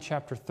Matthew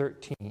chapter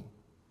 13.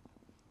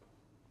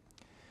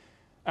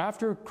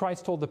 After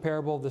Christ told the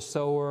parable of the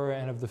sower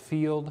and of the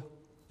field,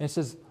 and it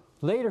says,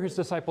 later his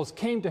disciples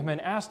came to him and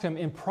asked him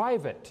in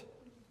private,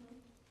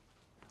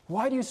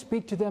 why do you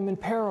speak to them in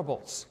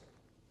parables?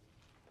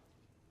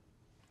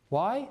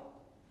 Why?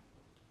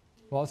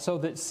 Well, so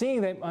that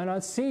seeing they might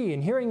not see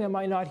and hearing they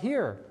might not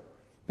hear.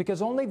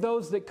 Because only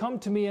those that come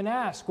to me and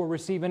ask will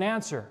receive an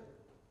answer.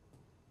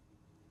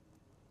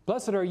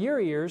 Blessed are your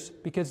ears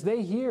because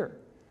they hear.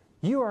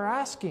 You are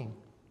asking.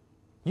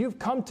 You've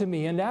come to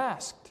me and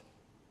asked.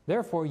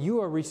 Therefore,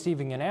 you are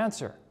receiving an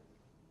answer.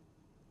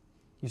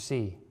 You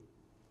see,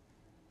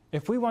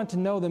 if we want to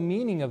know the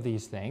meaning of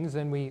these things,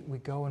 then we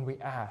go and we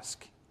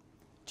ask.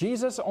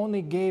 Jesus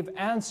only gave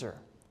answer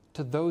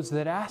to those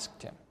that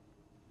asked him.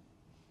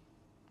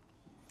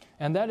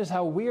 And that is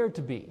how we are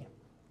to be.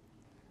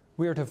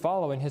 We are to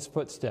follow in his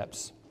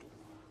footsteps.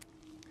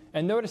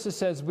 And notice it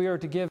says we are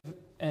to give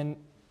an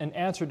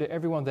answer to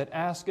everyone that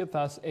asketh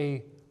us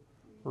a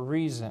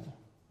reason.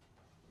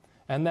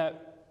 And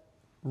that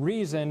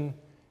reason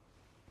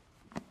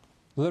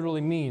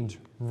literally means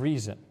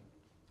reason.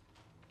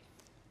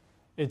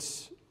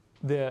 It's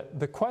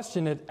the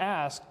question it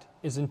asked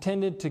is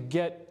intended to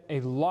get a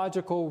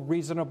logical,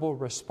 reasonable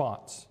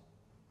response,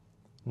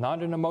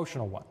 not an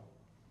emotional one.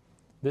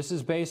 This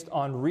is based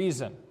on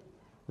reason.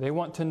 They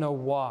want to know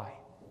why.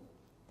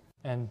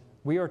 And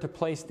we are to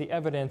place the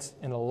evidence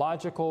in a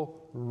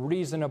logical,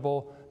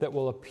 reasonable, that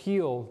will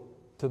appeal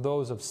to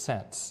those of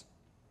sense.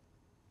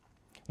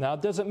 Now,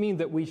 it doesn't mean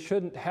that we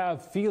shouldn't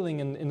have feeling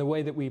in the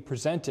way that we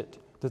present it,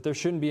 that there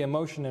shouldn't be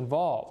emotion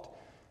involved.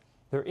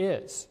 There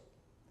is.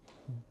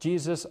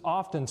 Jesus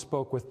often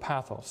spoke with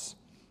pathos,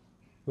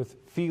 with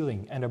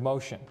feeling and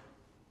emotion.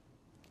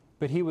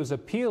 But he was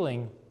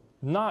appealing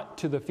not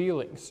to the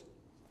feelings,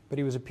 but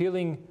he was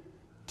appealing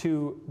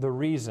to the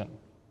reason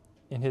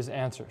in his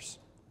answers,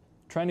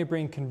 trying to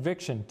bring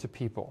conviction to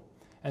people.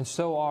 And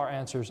so our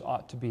answers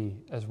ought to be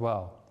as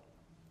well.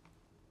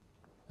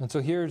 And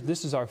so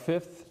this is our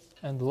fifth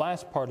and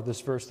last part of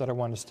this verse that I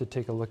want us to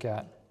take a look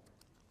at.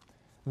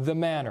 The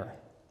manner.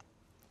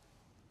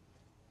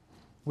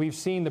 We've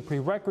seen the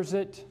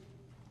prerequisite.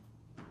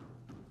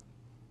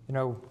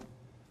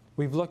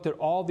 We've looked at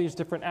all these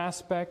different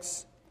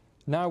aspects.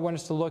 Now I want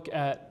us to look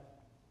at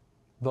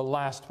the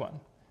last one.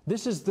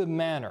 This is the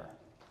manner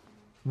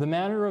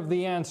of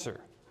the answer.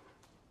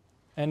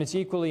 And it's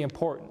equally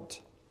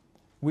important.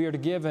 We are to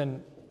give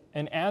an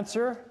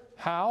answer.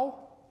 How?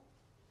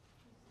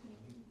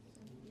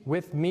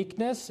 With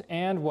meekness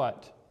and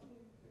what?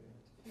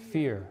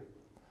 Fear.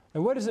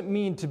 And what does it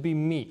mean to be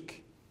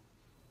meek?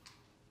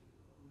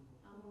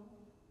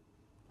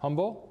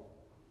 Humble?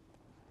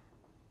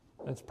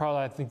 That's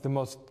probably, I think, the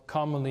most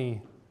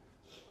commonly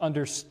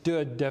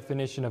understood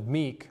definition of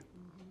meek.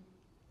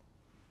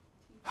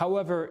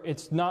 However,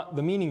 it's not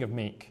the meaning of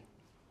meek.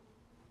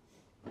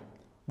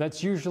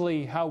 That's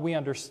usually how we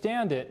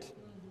understand it,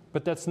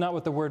 but that's not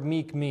what the word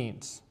meek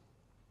means.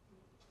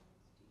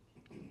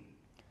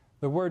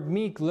 The word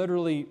meek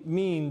literally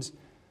means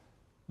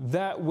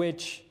that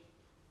which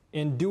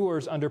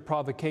endures under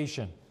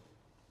provocation.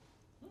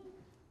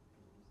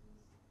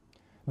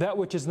 That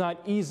which is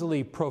not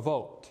easily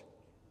provoked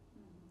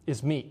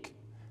is meek.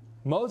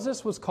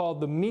 Moses was called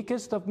the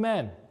meekest of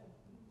men.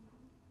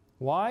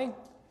 Why?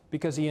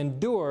 Because he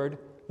endured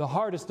the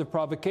hardest of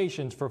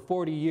provocations for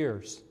 40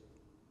 years.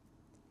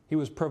 He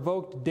was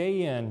provoked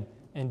day in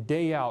and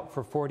day out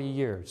for 40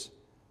 years.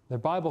 The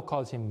Bible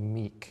calls him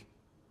meek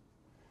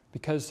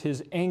because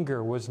his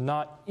anger was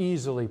not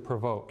easily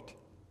provoked.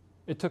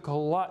 It took a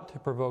lot to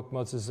provoke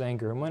Moses'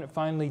 anger, and when it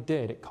finally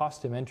did, it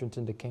cost him entrance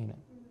into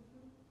Canaan.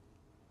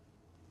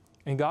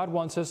 And God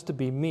wants us to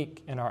be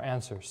meek in our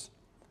answers.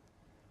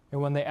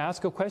 And when they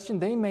ask a question,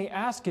 they may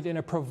ask it in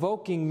a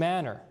provoking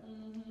manner.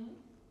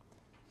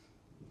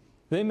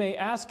 They may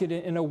ask it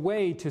in a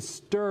way to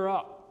stir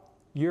up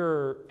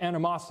your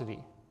animosity.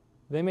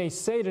 They may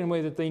say it in a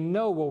way that they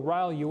know will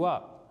rile you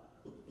up.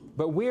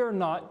 But we are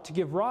not to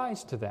give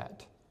rise to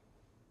that.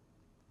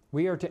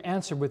 We are to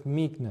answer with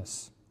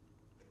meekness.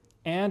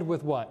 and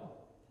with what?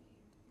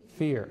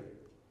 Fear.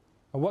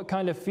 And what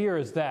kind of fear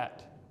is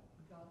that?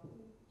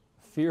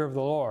 Fear of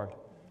the Lord.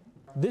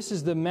 This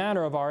is the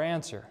manner of our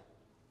answer.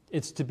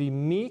 It's to be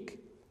meek.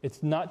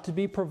 It's not to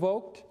be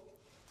provoked.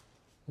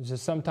 It's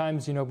just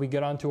sometimes, we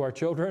get on to our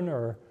children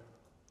or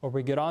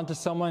we get on to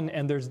someone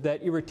and there's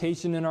that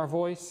irritation in our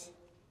voice.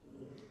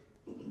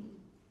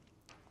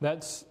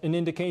 That's an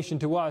indication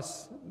to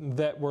us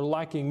that we're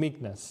lacking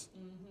meekness.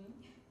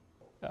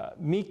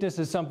 Meekness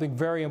is something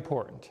very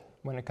important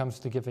when it comes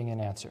to giving an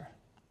answer.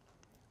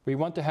 We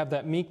want to have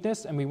that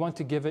meekness and we want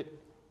to give it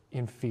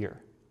in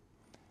fear.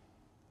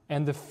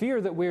 And the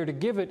fear that we are to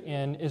give it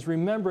in is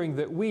remembering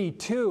that we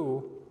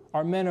too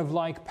are men of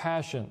like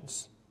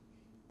passions.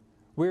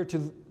 We're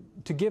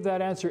to give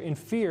that answer in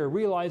fear,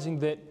 realizing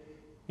that,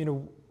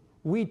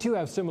 we too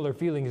have similar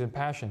feelings and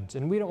passions,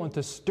 and we don't want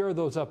to stir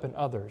those up in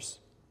others.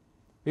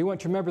 We want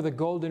to remember the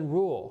golden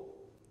rule.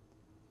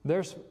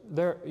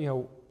 Therefore,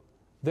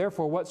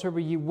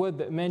 whatsoever ye would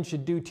that men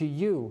should do to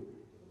you,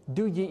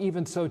 do ye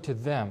even so to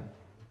them.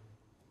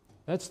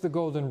 That's the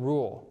golden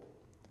rule.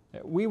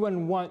 We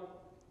don't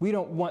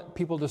want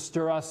people to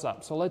stir us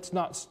up, so let's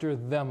not stir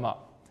them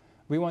up.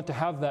 We want to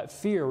have that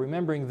fear,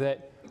 remembering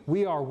that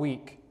we are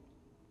weak,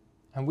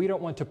 and we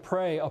don't want to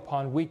prey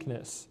upon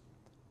weakness.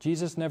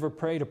 Jesus never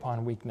preyed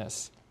upon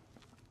weakness.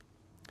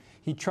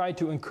 He tried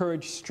to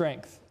encourage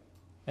strength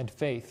and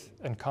faith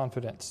and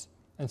confidence,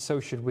 and so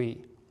should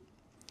we.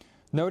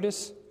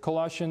 Notice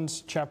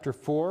Colossians chapter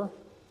 4,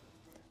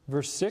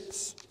 verse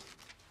 6.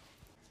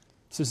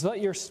 It says,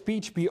 let your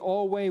speech be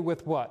always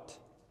with what?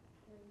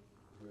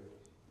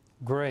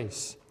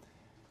 Grace.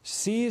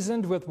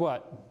 Seasoned with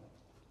what?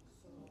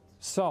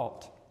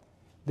 Salt.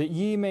 That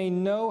ye may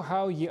know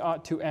how ye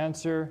ought to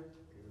answer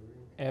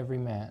every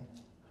man.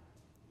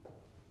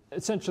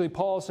 Essentially,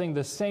 Paul is saying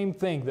the same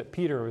thing that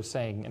Peter was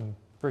saying in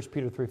 1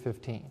 Peter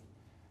 3:15.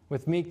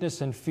 With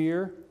meekness and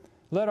fear,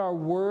 let our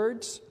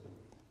words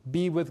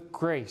be with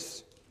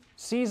grace,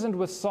 seasoned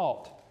with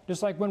salt.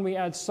 Just like when we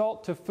add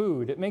salt to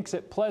food, it makes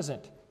it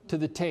pleasant to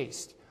the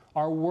taste.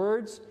 Our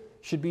words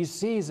should be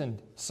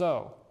seasoned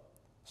so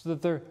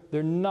that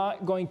they're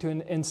not going to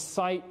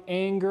incite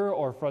anger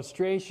or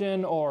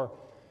frustration or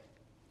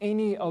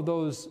any of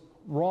those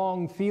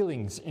wrong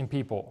feelings in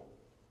people.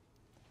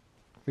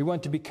 We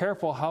want to be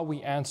careful how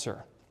we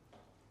answer.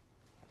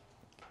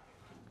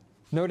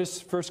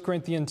 Notice 1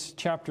 Corinthians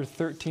chapter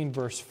 13,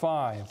 verse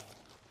 5.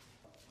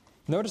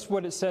 Notice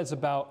what it says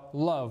about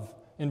love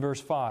in verse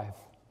 5.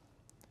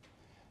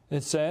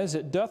 It says,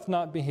 it doth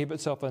not behave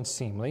itself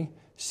unseemly,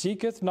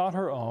 seeketh not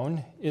her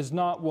own, is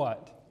not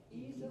what?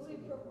 Easily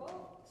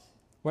provoked.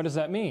 What does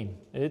that mean?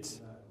 It's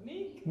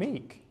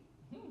meek.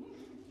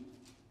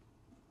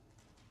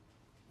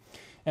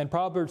 And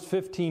Proverbs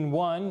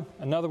 15:1,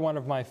 another one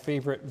of my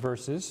favorite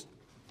verses.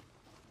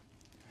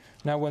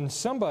 Now, when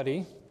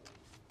somebody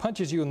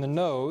punches you in the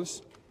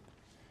nose,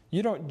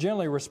 you don't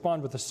generally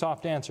respond with a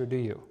soft answer, do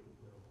you?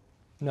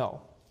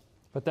 No.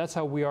 But that's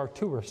how we are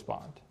to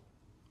respond,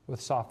 with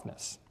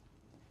softness.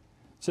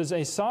 It says,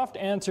 a soft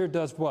answer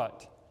does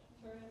what?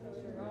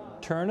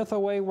 Turneth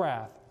away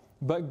wrath.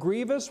 But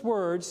grievous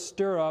words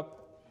stir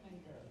up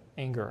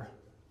anger.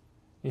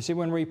 You see,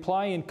 when we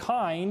reply in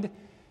kind,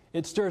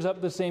 it stirs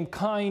up the same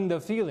kind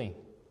of feeling.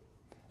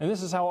 And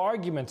this is how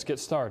arguments get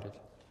started.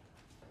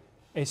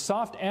 A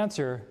soft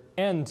answer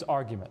ends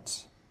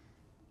arguments.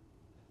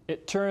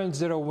 It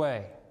turns it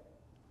away.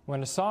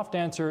 When a soft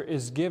answer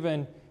is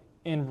given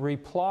in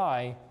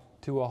reply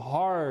to a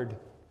hard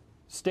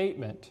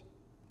statement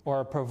or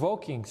a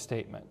provoking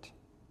statement,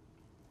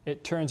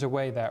 it turns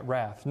away that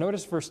wrath.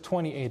 Notice verse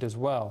 28 as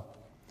well.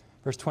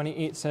 Verse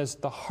 28 says,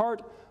 the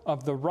heart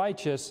of the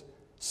righteous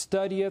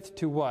studieth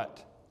to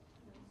what?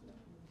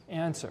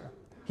 Answer.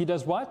 He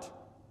does what?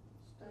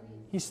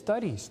 He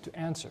studies to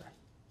answer.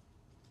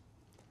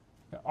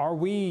 Are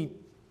we,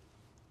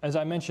 as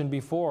I mentioned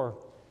before,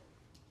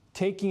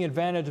 taking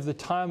advantage of the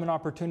time and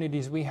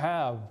opportunities we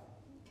have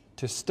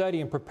to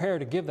study and prepare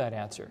to give that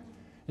answer?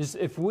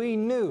 If we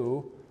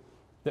knew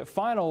that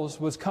finals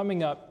was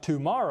coming up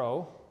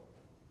tomorrow,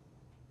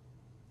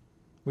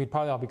 we'd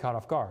probably all be caught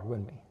off guard,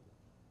 wouldn't we?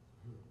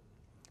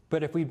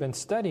 But if we'd been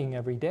studying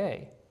every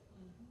day,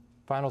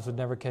 finals would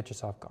never catch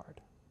us off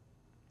guard.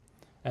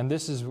 And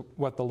this is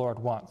what the Lord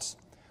wants.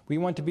 We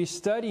want to be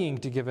studying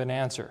to give an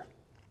answer.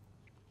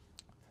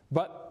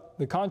 But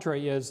the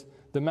contrary is,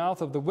 the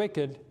mouth of the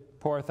wicked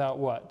poureth out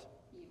what?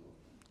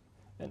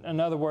 Evil. In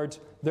other words,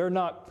 they're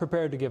not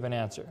prepared to give an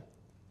answer.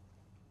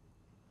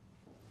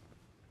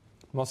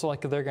 Most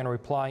likely they're going to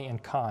reply in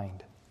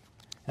kind.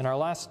 And our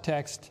last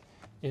text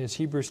is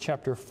Hebrews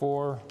chapter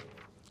 4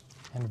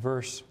 and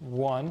verse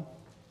 1.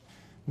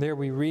 There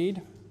we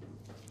read,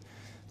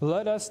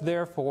 let us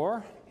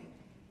therefore,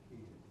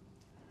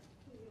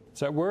 is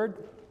that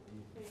word?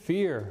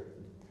 Fear.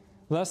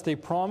 Lest a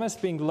promise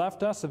being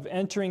left us of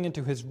entering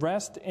into his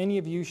rest, any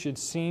of you should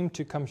seem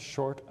to come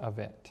short of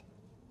it.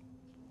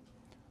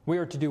 We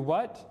are to do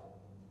what?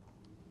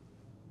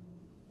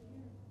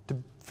 To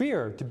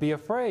fear, to be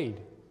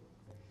afraid.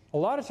 A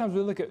lot of times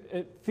we look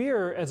at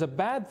fear as a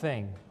bad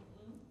thing,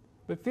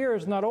 but fear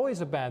is not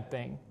always a bad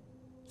thing.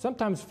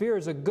 Sometimes fear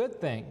is a good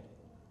thing.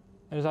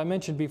 And as I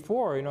mentioned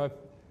before,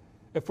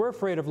 if we're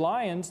afraid of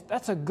lions,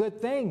 that's a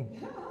good thing.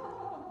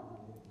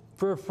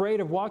 If we're afraid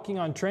of walking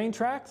on train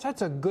tracks,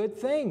 that's a good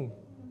thing.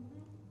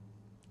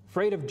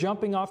 Afraid of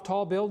jumping off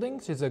tall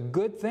buildings is a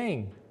good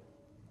thing.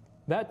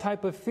 That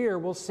type of fear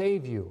will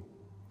save you.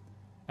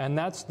 And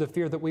that's the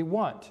fear that we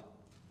want.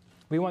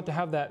 We want to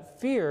have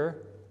that fear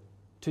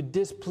to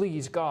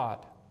displease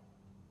God.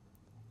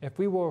 If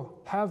we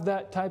will have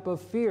that type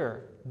of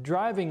fear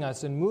driving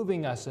us and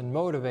moving us and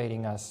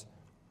motivating us,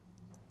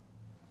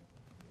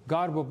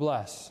 God will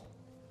bless.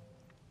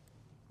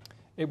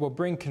 It will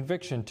bring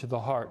conviction to the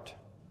heart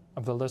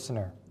of the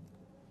listener.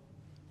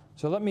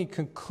 So let me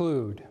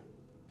conclude.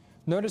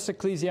 Notice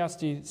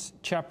Ecclesiastes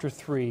chapter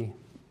 3.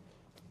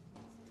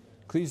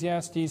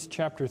 Ecclesiastes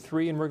chapter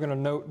 3, and we're going to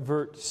note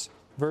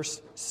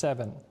verse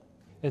 7.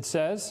 It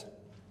says,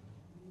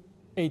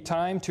 a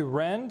time to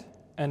rend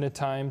and a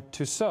time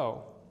to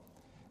sow.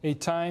 A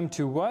time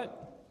to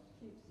what?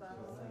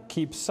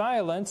 Keep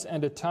silence,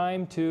 and a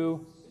time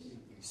to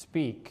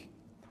speak.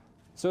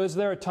 So is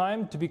there a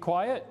time to be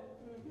quiet?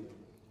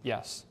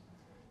 Yes.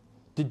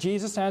 Did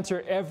Jesus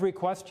answer every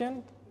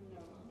question?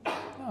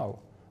 No.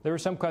 There were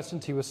some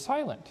questions he was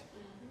silent.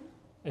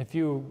 If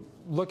you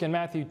look in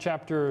Matthew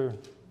chapter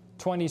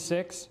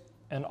 26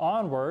 and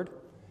onward,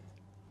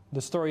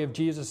 the story of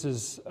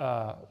Jesus'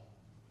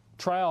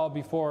 trial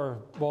before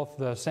both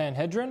the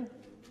Sanhedrin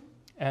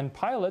and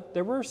Pilate,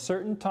 there were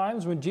certain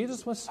times when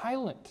Jesus was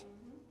silent.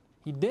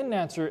 He didn't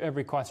answer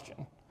every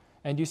question.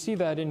 And you see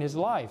that in his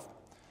life.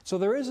 So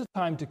there is a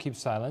time to keep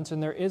silence,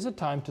 and there is a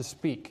time to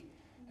speak.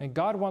 And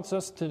God wants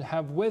us to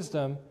have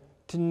wisdom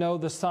to know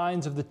the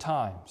signs of the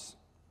times.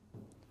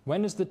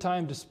 When is the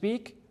time to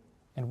speak,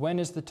 and when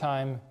is the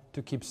time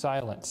to keep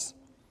silence?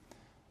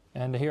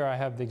 And here I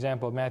have the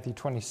example of Matthew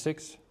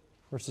 26,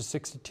 verses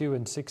 62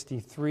 and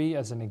 63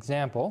 as an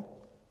example.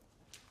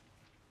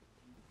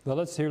 But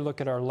let's here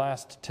look at our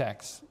last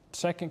text,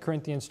 2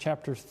 Corinthians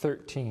chapter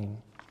 13.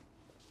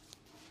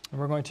 And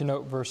we're going to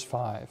note verse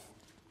 5.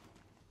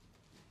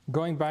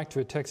 Going back to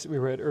a text that we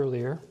read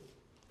earlier,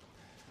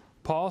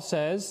 Paul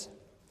says,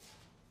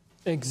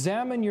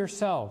 examine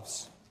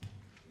yourselves,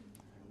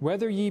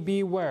 whether ye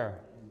be where?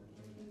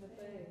 In the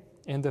faith.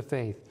 In the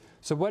faith.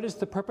 So what is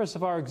the purpose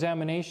of our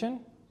examination?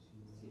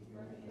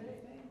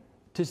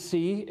 To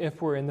see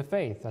if we're in the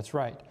faith. That's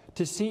right.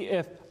 To see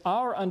if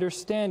our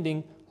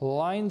understanding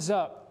lines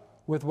up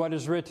with what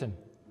is written.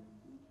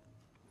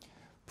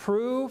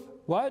 Prove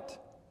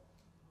what?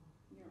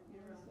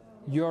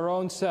 Your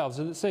own selves.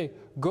 Does it say,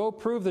 go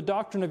prove the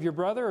doctrine of your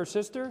brother or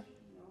sister? No.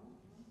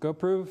 Go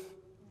prove?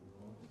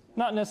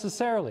 Not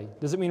necessarily.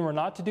 Does it mean we're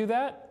not to do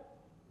that?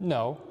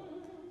 No.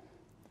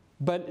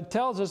 But it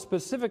tells us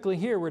specifically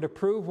here we're to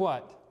prove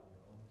what?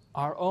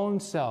 Our own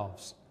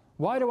selves.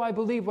 Why do I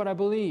believe what I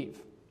believe?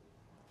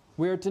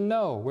 We're to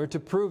know. We're to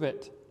prove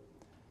it.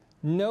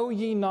 Know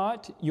ye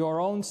not your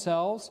own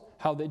selves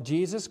how that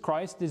Jesus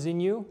Christ is in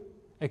you,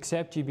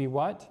 except ye be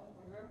what?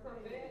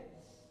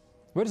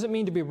 What does it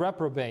mean to be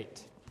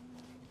reprobate?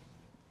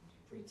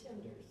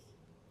 Pretenders.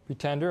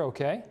 Pretender,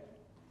 okay.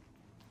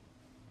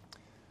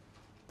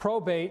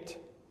 Probate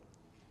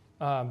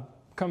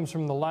comes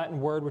from the Latin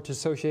word which is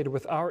associated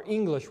with our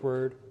English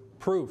word,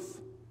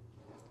 proof.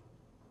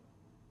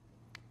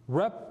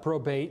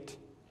 Reprobate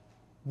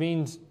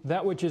means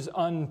that which is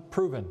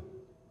unproven.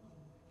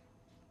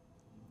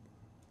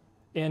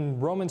 In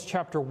Romans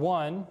chapter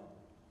 1,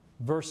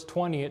 verse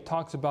 20, it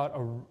talks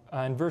about,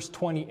 and verse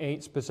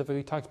 28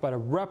 specifically, talks about a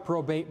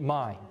reprobate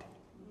mind.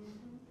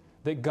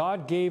 That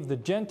God gave the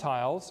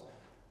Gentiles,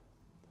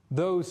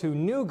 those who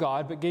knew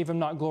God but gave Him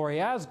not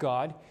glory as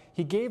God,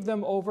 He gave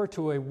them over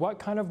to a what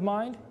kind of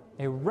mind?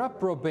 A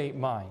reprobate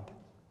mind.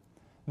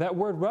 That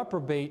word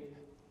reprobate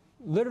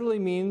literally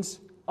means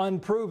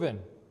unproven.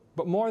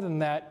 But more than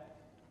that,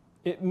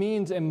 it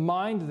means a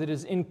mind that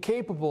is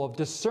incapable of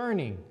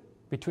discerning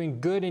between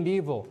good and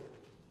evil.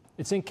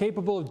 It's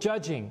incapable of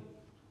judging.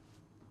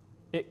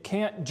 It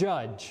can't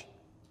judge.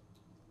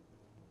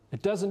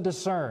 It doesn't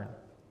discern.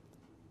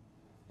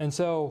 And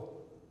so,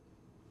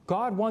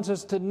 God wants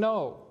us to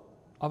know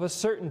of a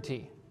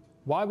certainty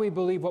why we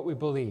believe what we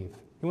believe.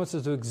 He wants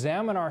us to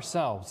examine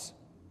ourselves,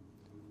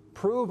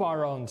 prove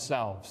our own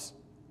selves,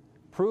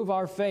 prove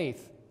our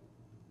faith,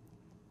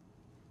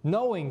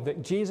 knowing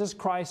that Jesus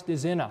Christ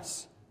is in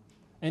us.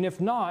 And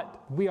if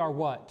not, we are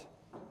what?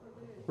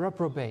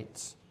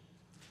 Reprobates.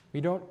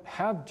 We don't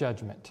have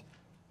judgment.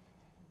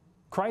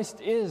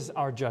 Christ is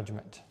our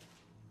judgment.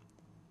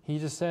 He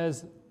just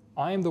says,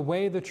 I am the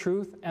way, the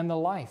truth, and the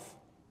life.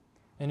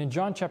 And in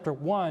John chapter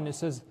 1, it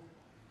says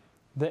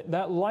that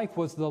that life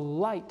was the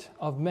light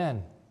of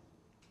men.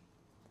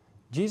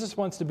 Jesus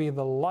wants to be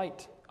the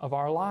light of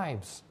our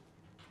lives.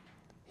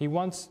 He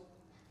wants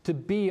to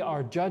be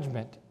our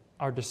judgment,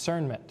 our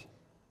discernment.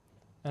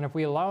 And if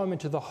we allow Him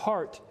into the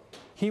heart,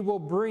 He will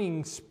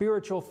bring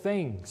spiritual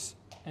things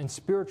and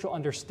spiritual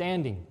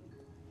understanding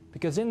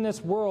Because in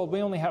this world,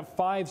 we only have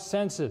 5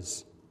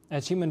 senses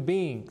as human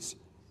beings.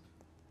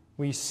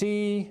 We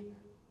see,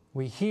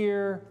 we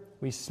hear,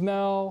 we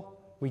smell,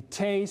 we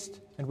taste,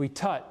 and we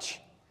touch.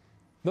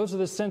 Those are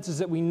the senses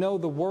that we know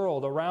the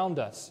world around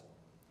us.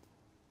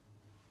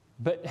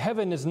 But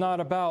heaven is not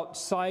about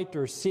sight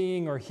or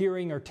seeing or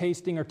hearing or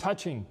tasting or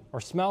touching or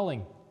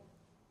smelling.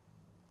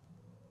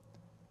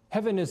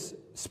 Heaven is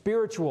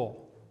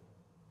spiritual.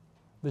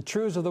 The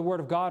truths of the Word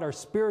of God are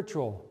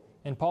spiritual.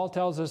 And Paul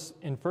tells us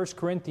in 1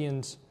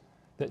 Corinthians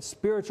that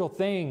spiritual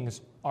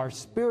things are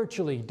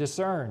spiritually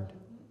discerned.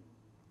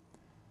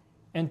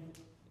 And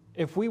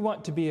if we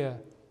want to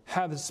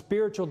have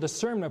spiritual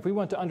discernment, if we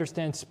want to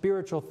understand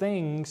spiritual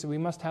things, we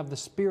must have the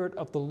Spirit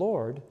of the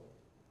Lord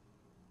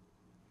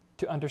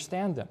to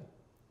understand them.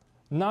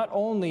 Not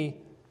only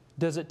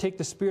does it take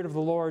the Spirit of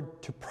the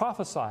Lord to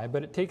prophesy,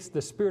 but it takes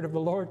the Spirit of the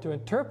Lord to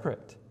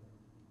interpret.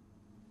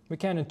 We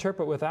can't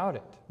interpret without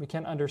it. We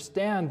can't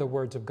understand the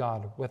words of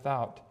God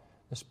without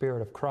the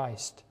Spirit of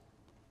Christ.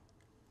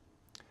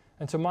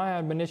 And so my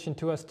admonition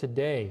to us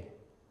today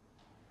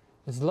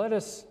is let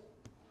us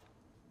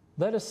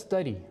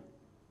study.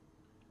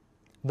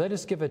 Let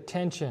us give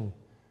attention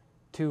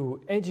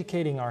to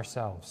educating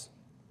ourselves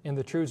in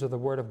the truths of the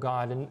Word of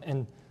God,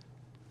 and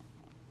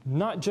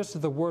not just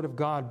of the Word of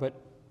God, but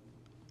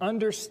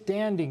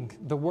understanding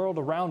the world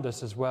around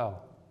us as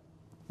well.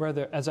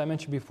 Whether, as I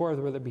mentioned before,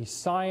 whether it be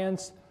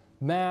science,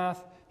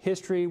 math,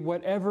 history,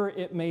 whatever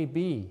it may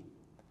be.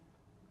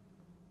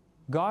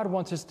 God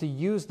wants us to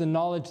use the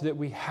knowledge that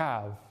we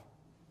have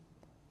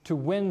to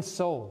win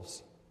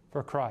souls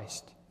for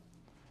Christ,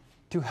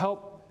 to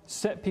help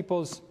set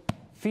people's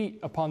feet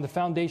upon the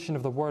foundation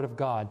of the Word of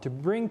God, to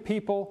bring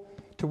people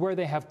to where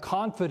they have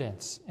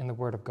confidence in the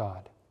Word of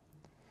God.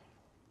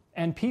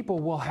 And people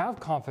will have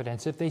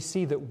confidence if they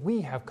see that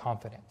we have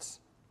confidence.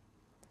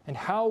 And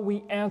how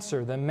we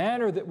answer, the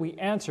manner that we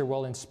answer,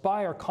 will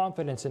inspire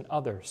confidence in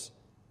others.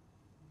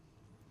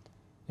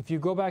 If you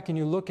go back and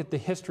you look at the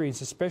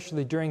histories,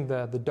 especially during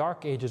the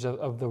dark ages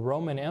of the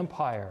Roman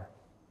Empire,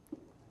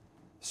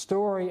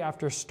 story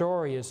after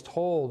story is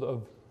told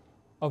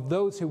of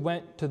those who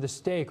went to the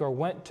stake or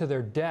went to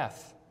their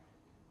death.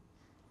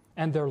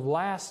 And their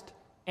last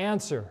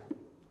answer,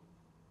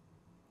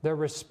 their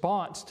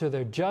response to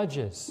their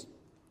judges,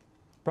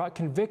 brought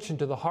conviction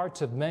to the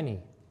hearts of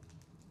many.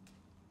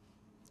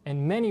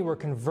 And many were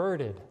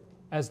converted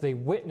as they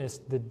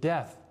witnessed the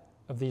death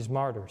of these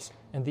martyrs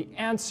and the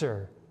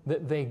answer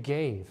that they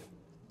gave.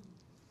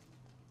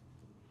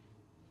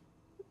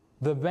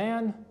 The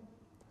man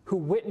who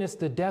witnessed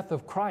the death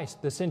of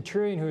Christ, the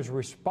centurion who was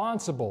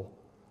responsible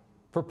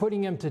for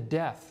putting him to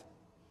death,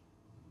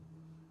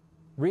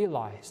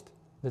 realized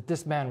that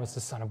this man was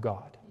the Son of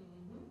God.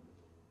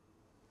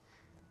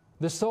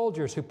 The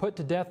soldiers who put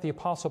to death the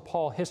Apostle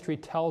Paul, history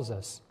tells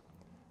us,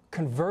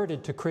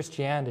 converted to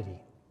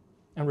Christianity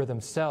and were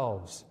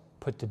themselves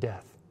put to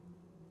death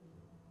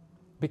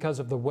because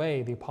of the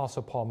way the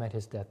Apostle Paul met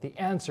his death, the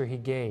answer he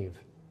gave.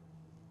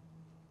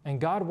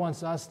 And God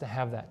wants us to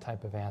have that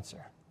type of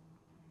answer,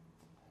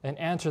 an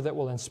answer that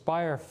will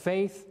inspire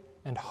faith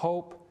and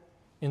hope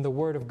in the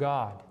Word of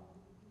God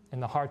in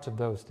the hearts of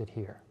those that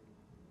hear.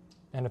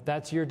 And if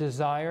that's your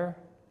desire,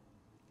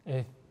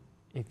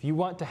 if you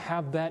want to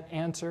have that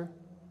answer,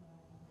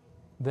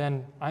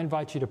 then I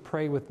invite you to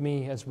pray with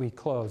me as we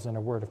close in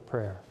a word of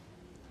prayer.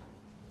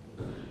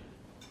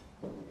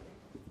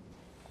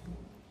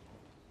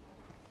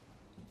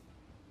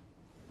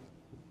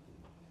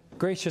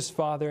 Gracious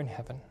Father in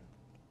heaven,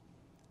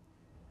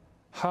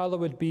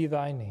 hallowed be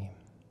thy name.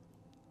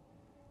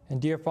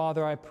 And dear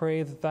Father, I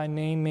pray that thy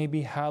name may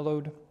be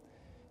hallowed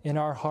in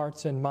our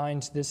hearts and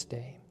minds this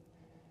day,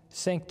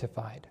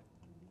 sanctified.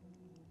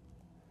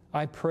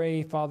 I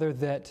pray, Father,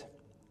 that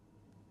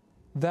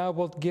thou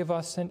wilt give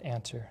us an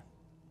answer.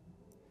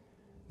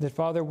 That,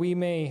 Father, we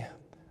may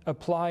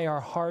apply our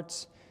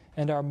hearts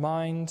and our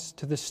minds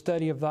to the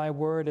study of thy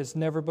word as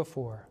never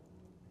before,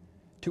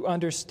 to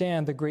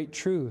understand the great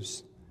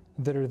truths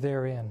that are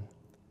therein.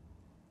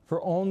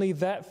 For only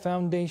that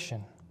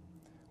foundation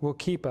will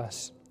keep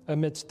us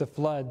amidst the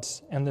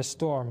floods and the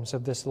storms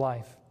of this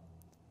life.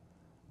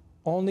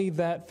 Only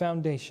that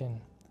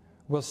foundation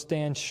will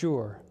stand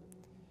sure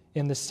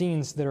in the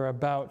scenes that are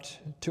about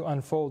to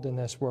unfold in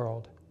this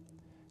world,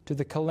 to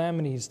the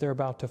calamities that are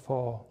about to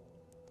fall.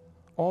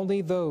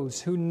 Only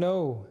those who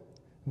know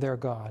their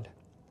God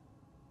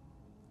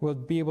will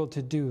be able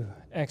to do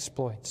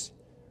exploits.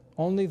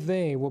 Only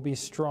they will be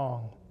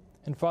strong.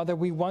 And Father,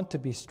 we want to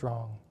be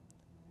strong.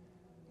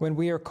 When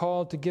we are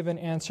called to give an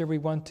answer, we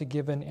want to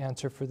give an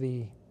answer for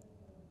thee.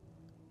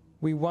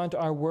 We want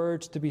our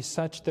words to be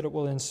such that it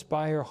will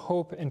inspire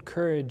hope and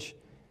courage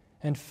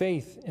and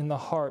faith in the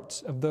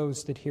hearts of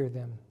those that hear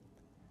them.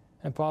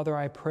 And Father,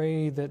 I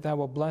pray that thou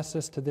will bless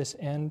us to this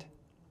end.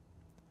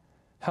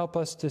 Help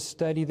us to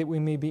study that we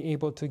may be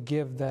able to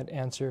give that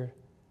answer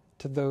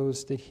to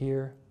those that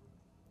hear.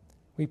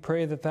 We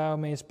pray that thou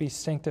mayest be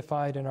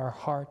sanctified in our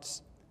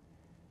hearts,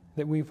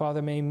 that we,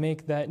 Father, may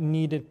make that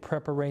needed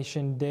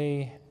preparation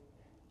day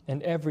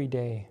and every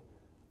day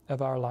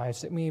of our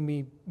lives, that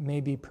we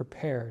may be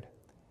prepared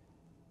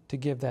to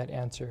give that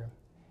answer,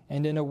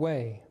 and in a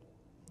way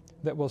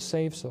that will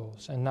save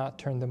souls and not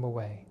turn them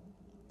away.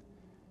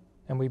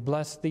 And we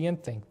bless thee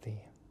and thank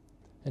thee,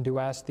 and do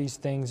ask these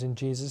things in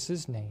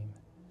Jesus' name.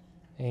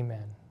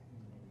 Amen.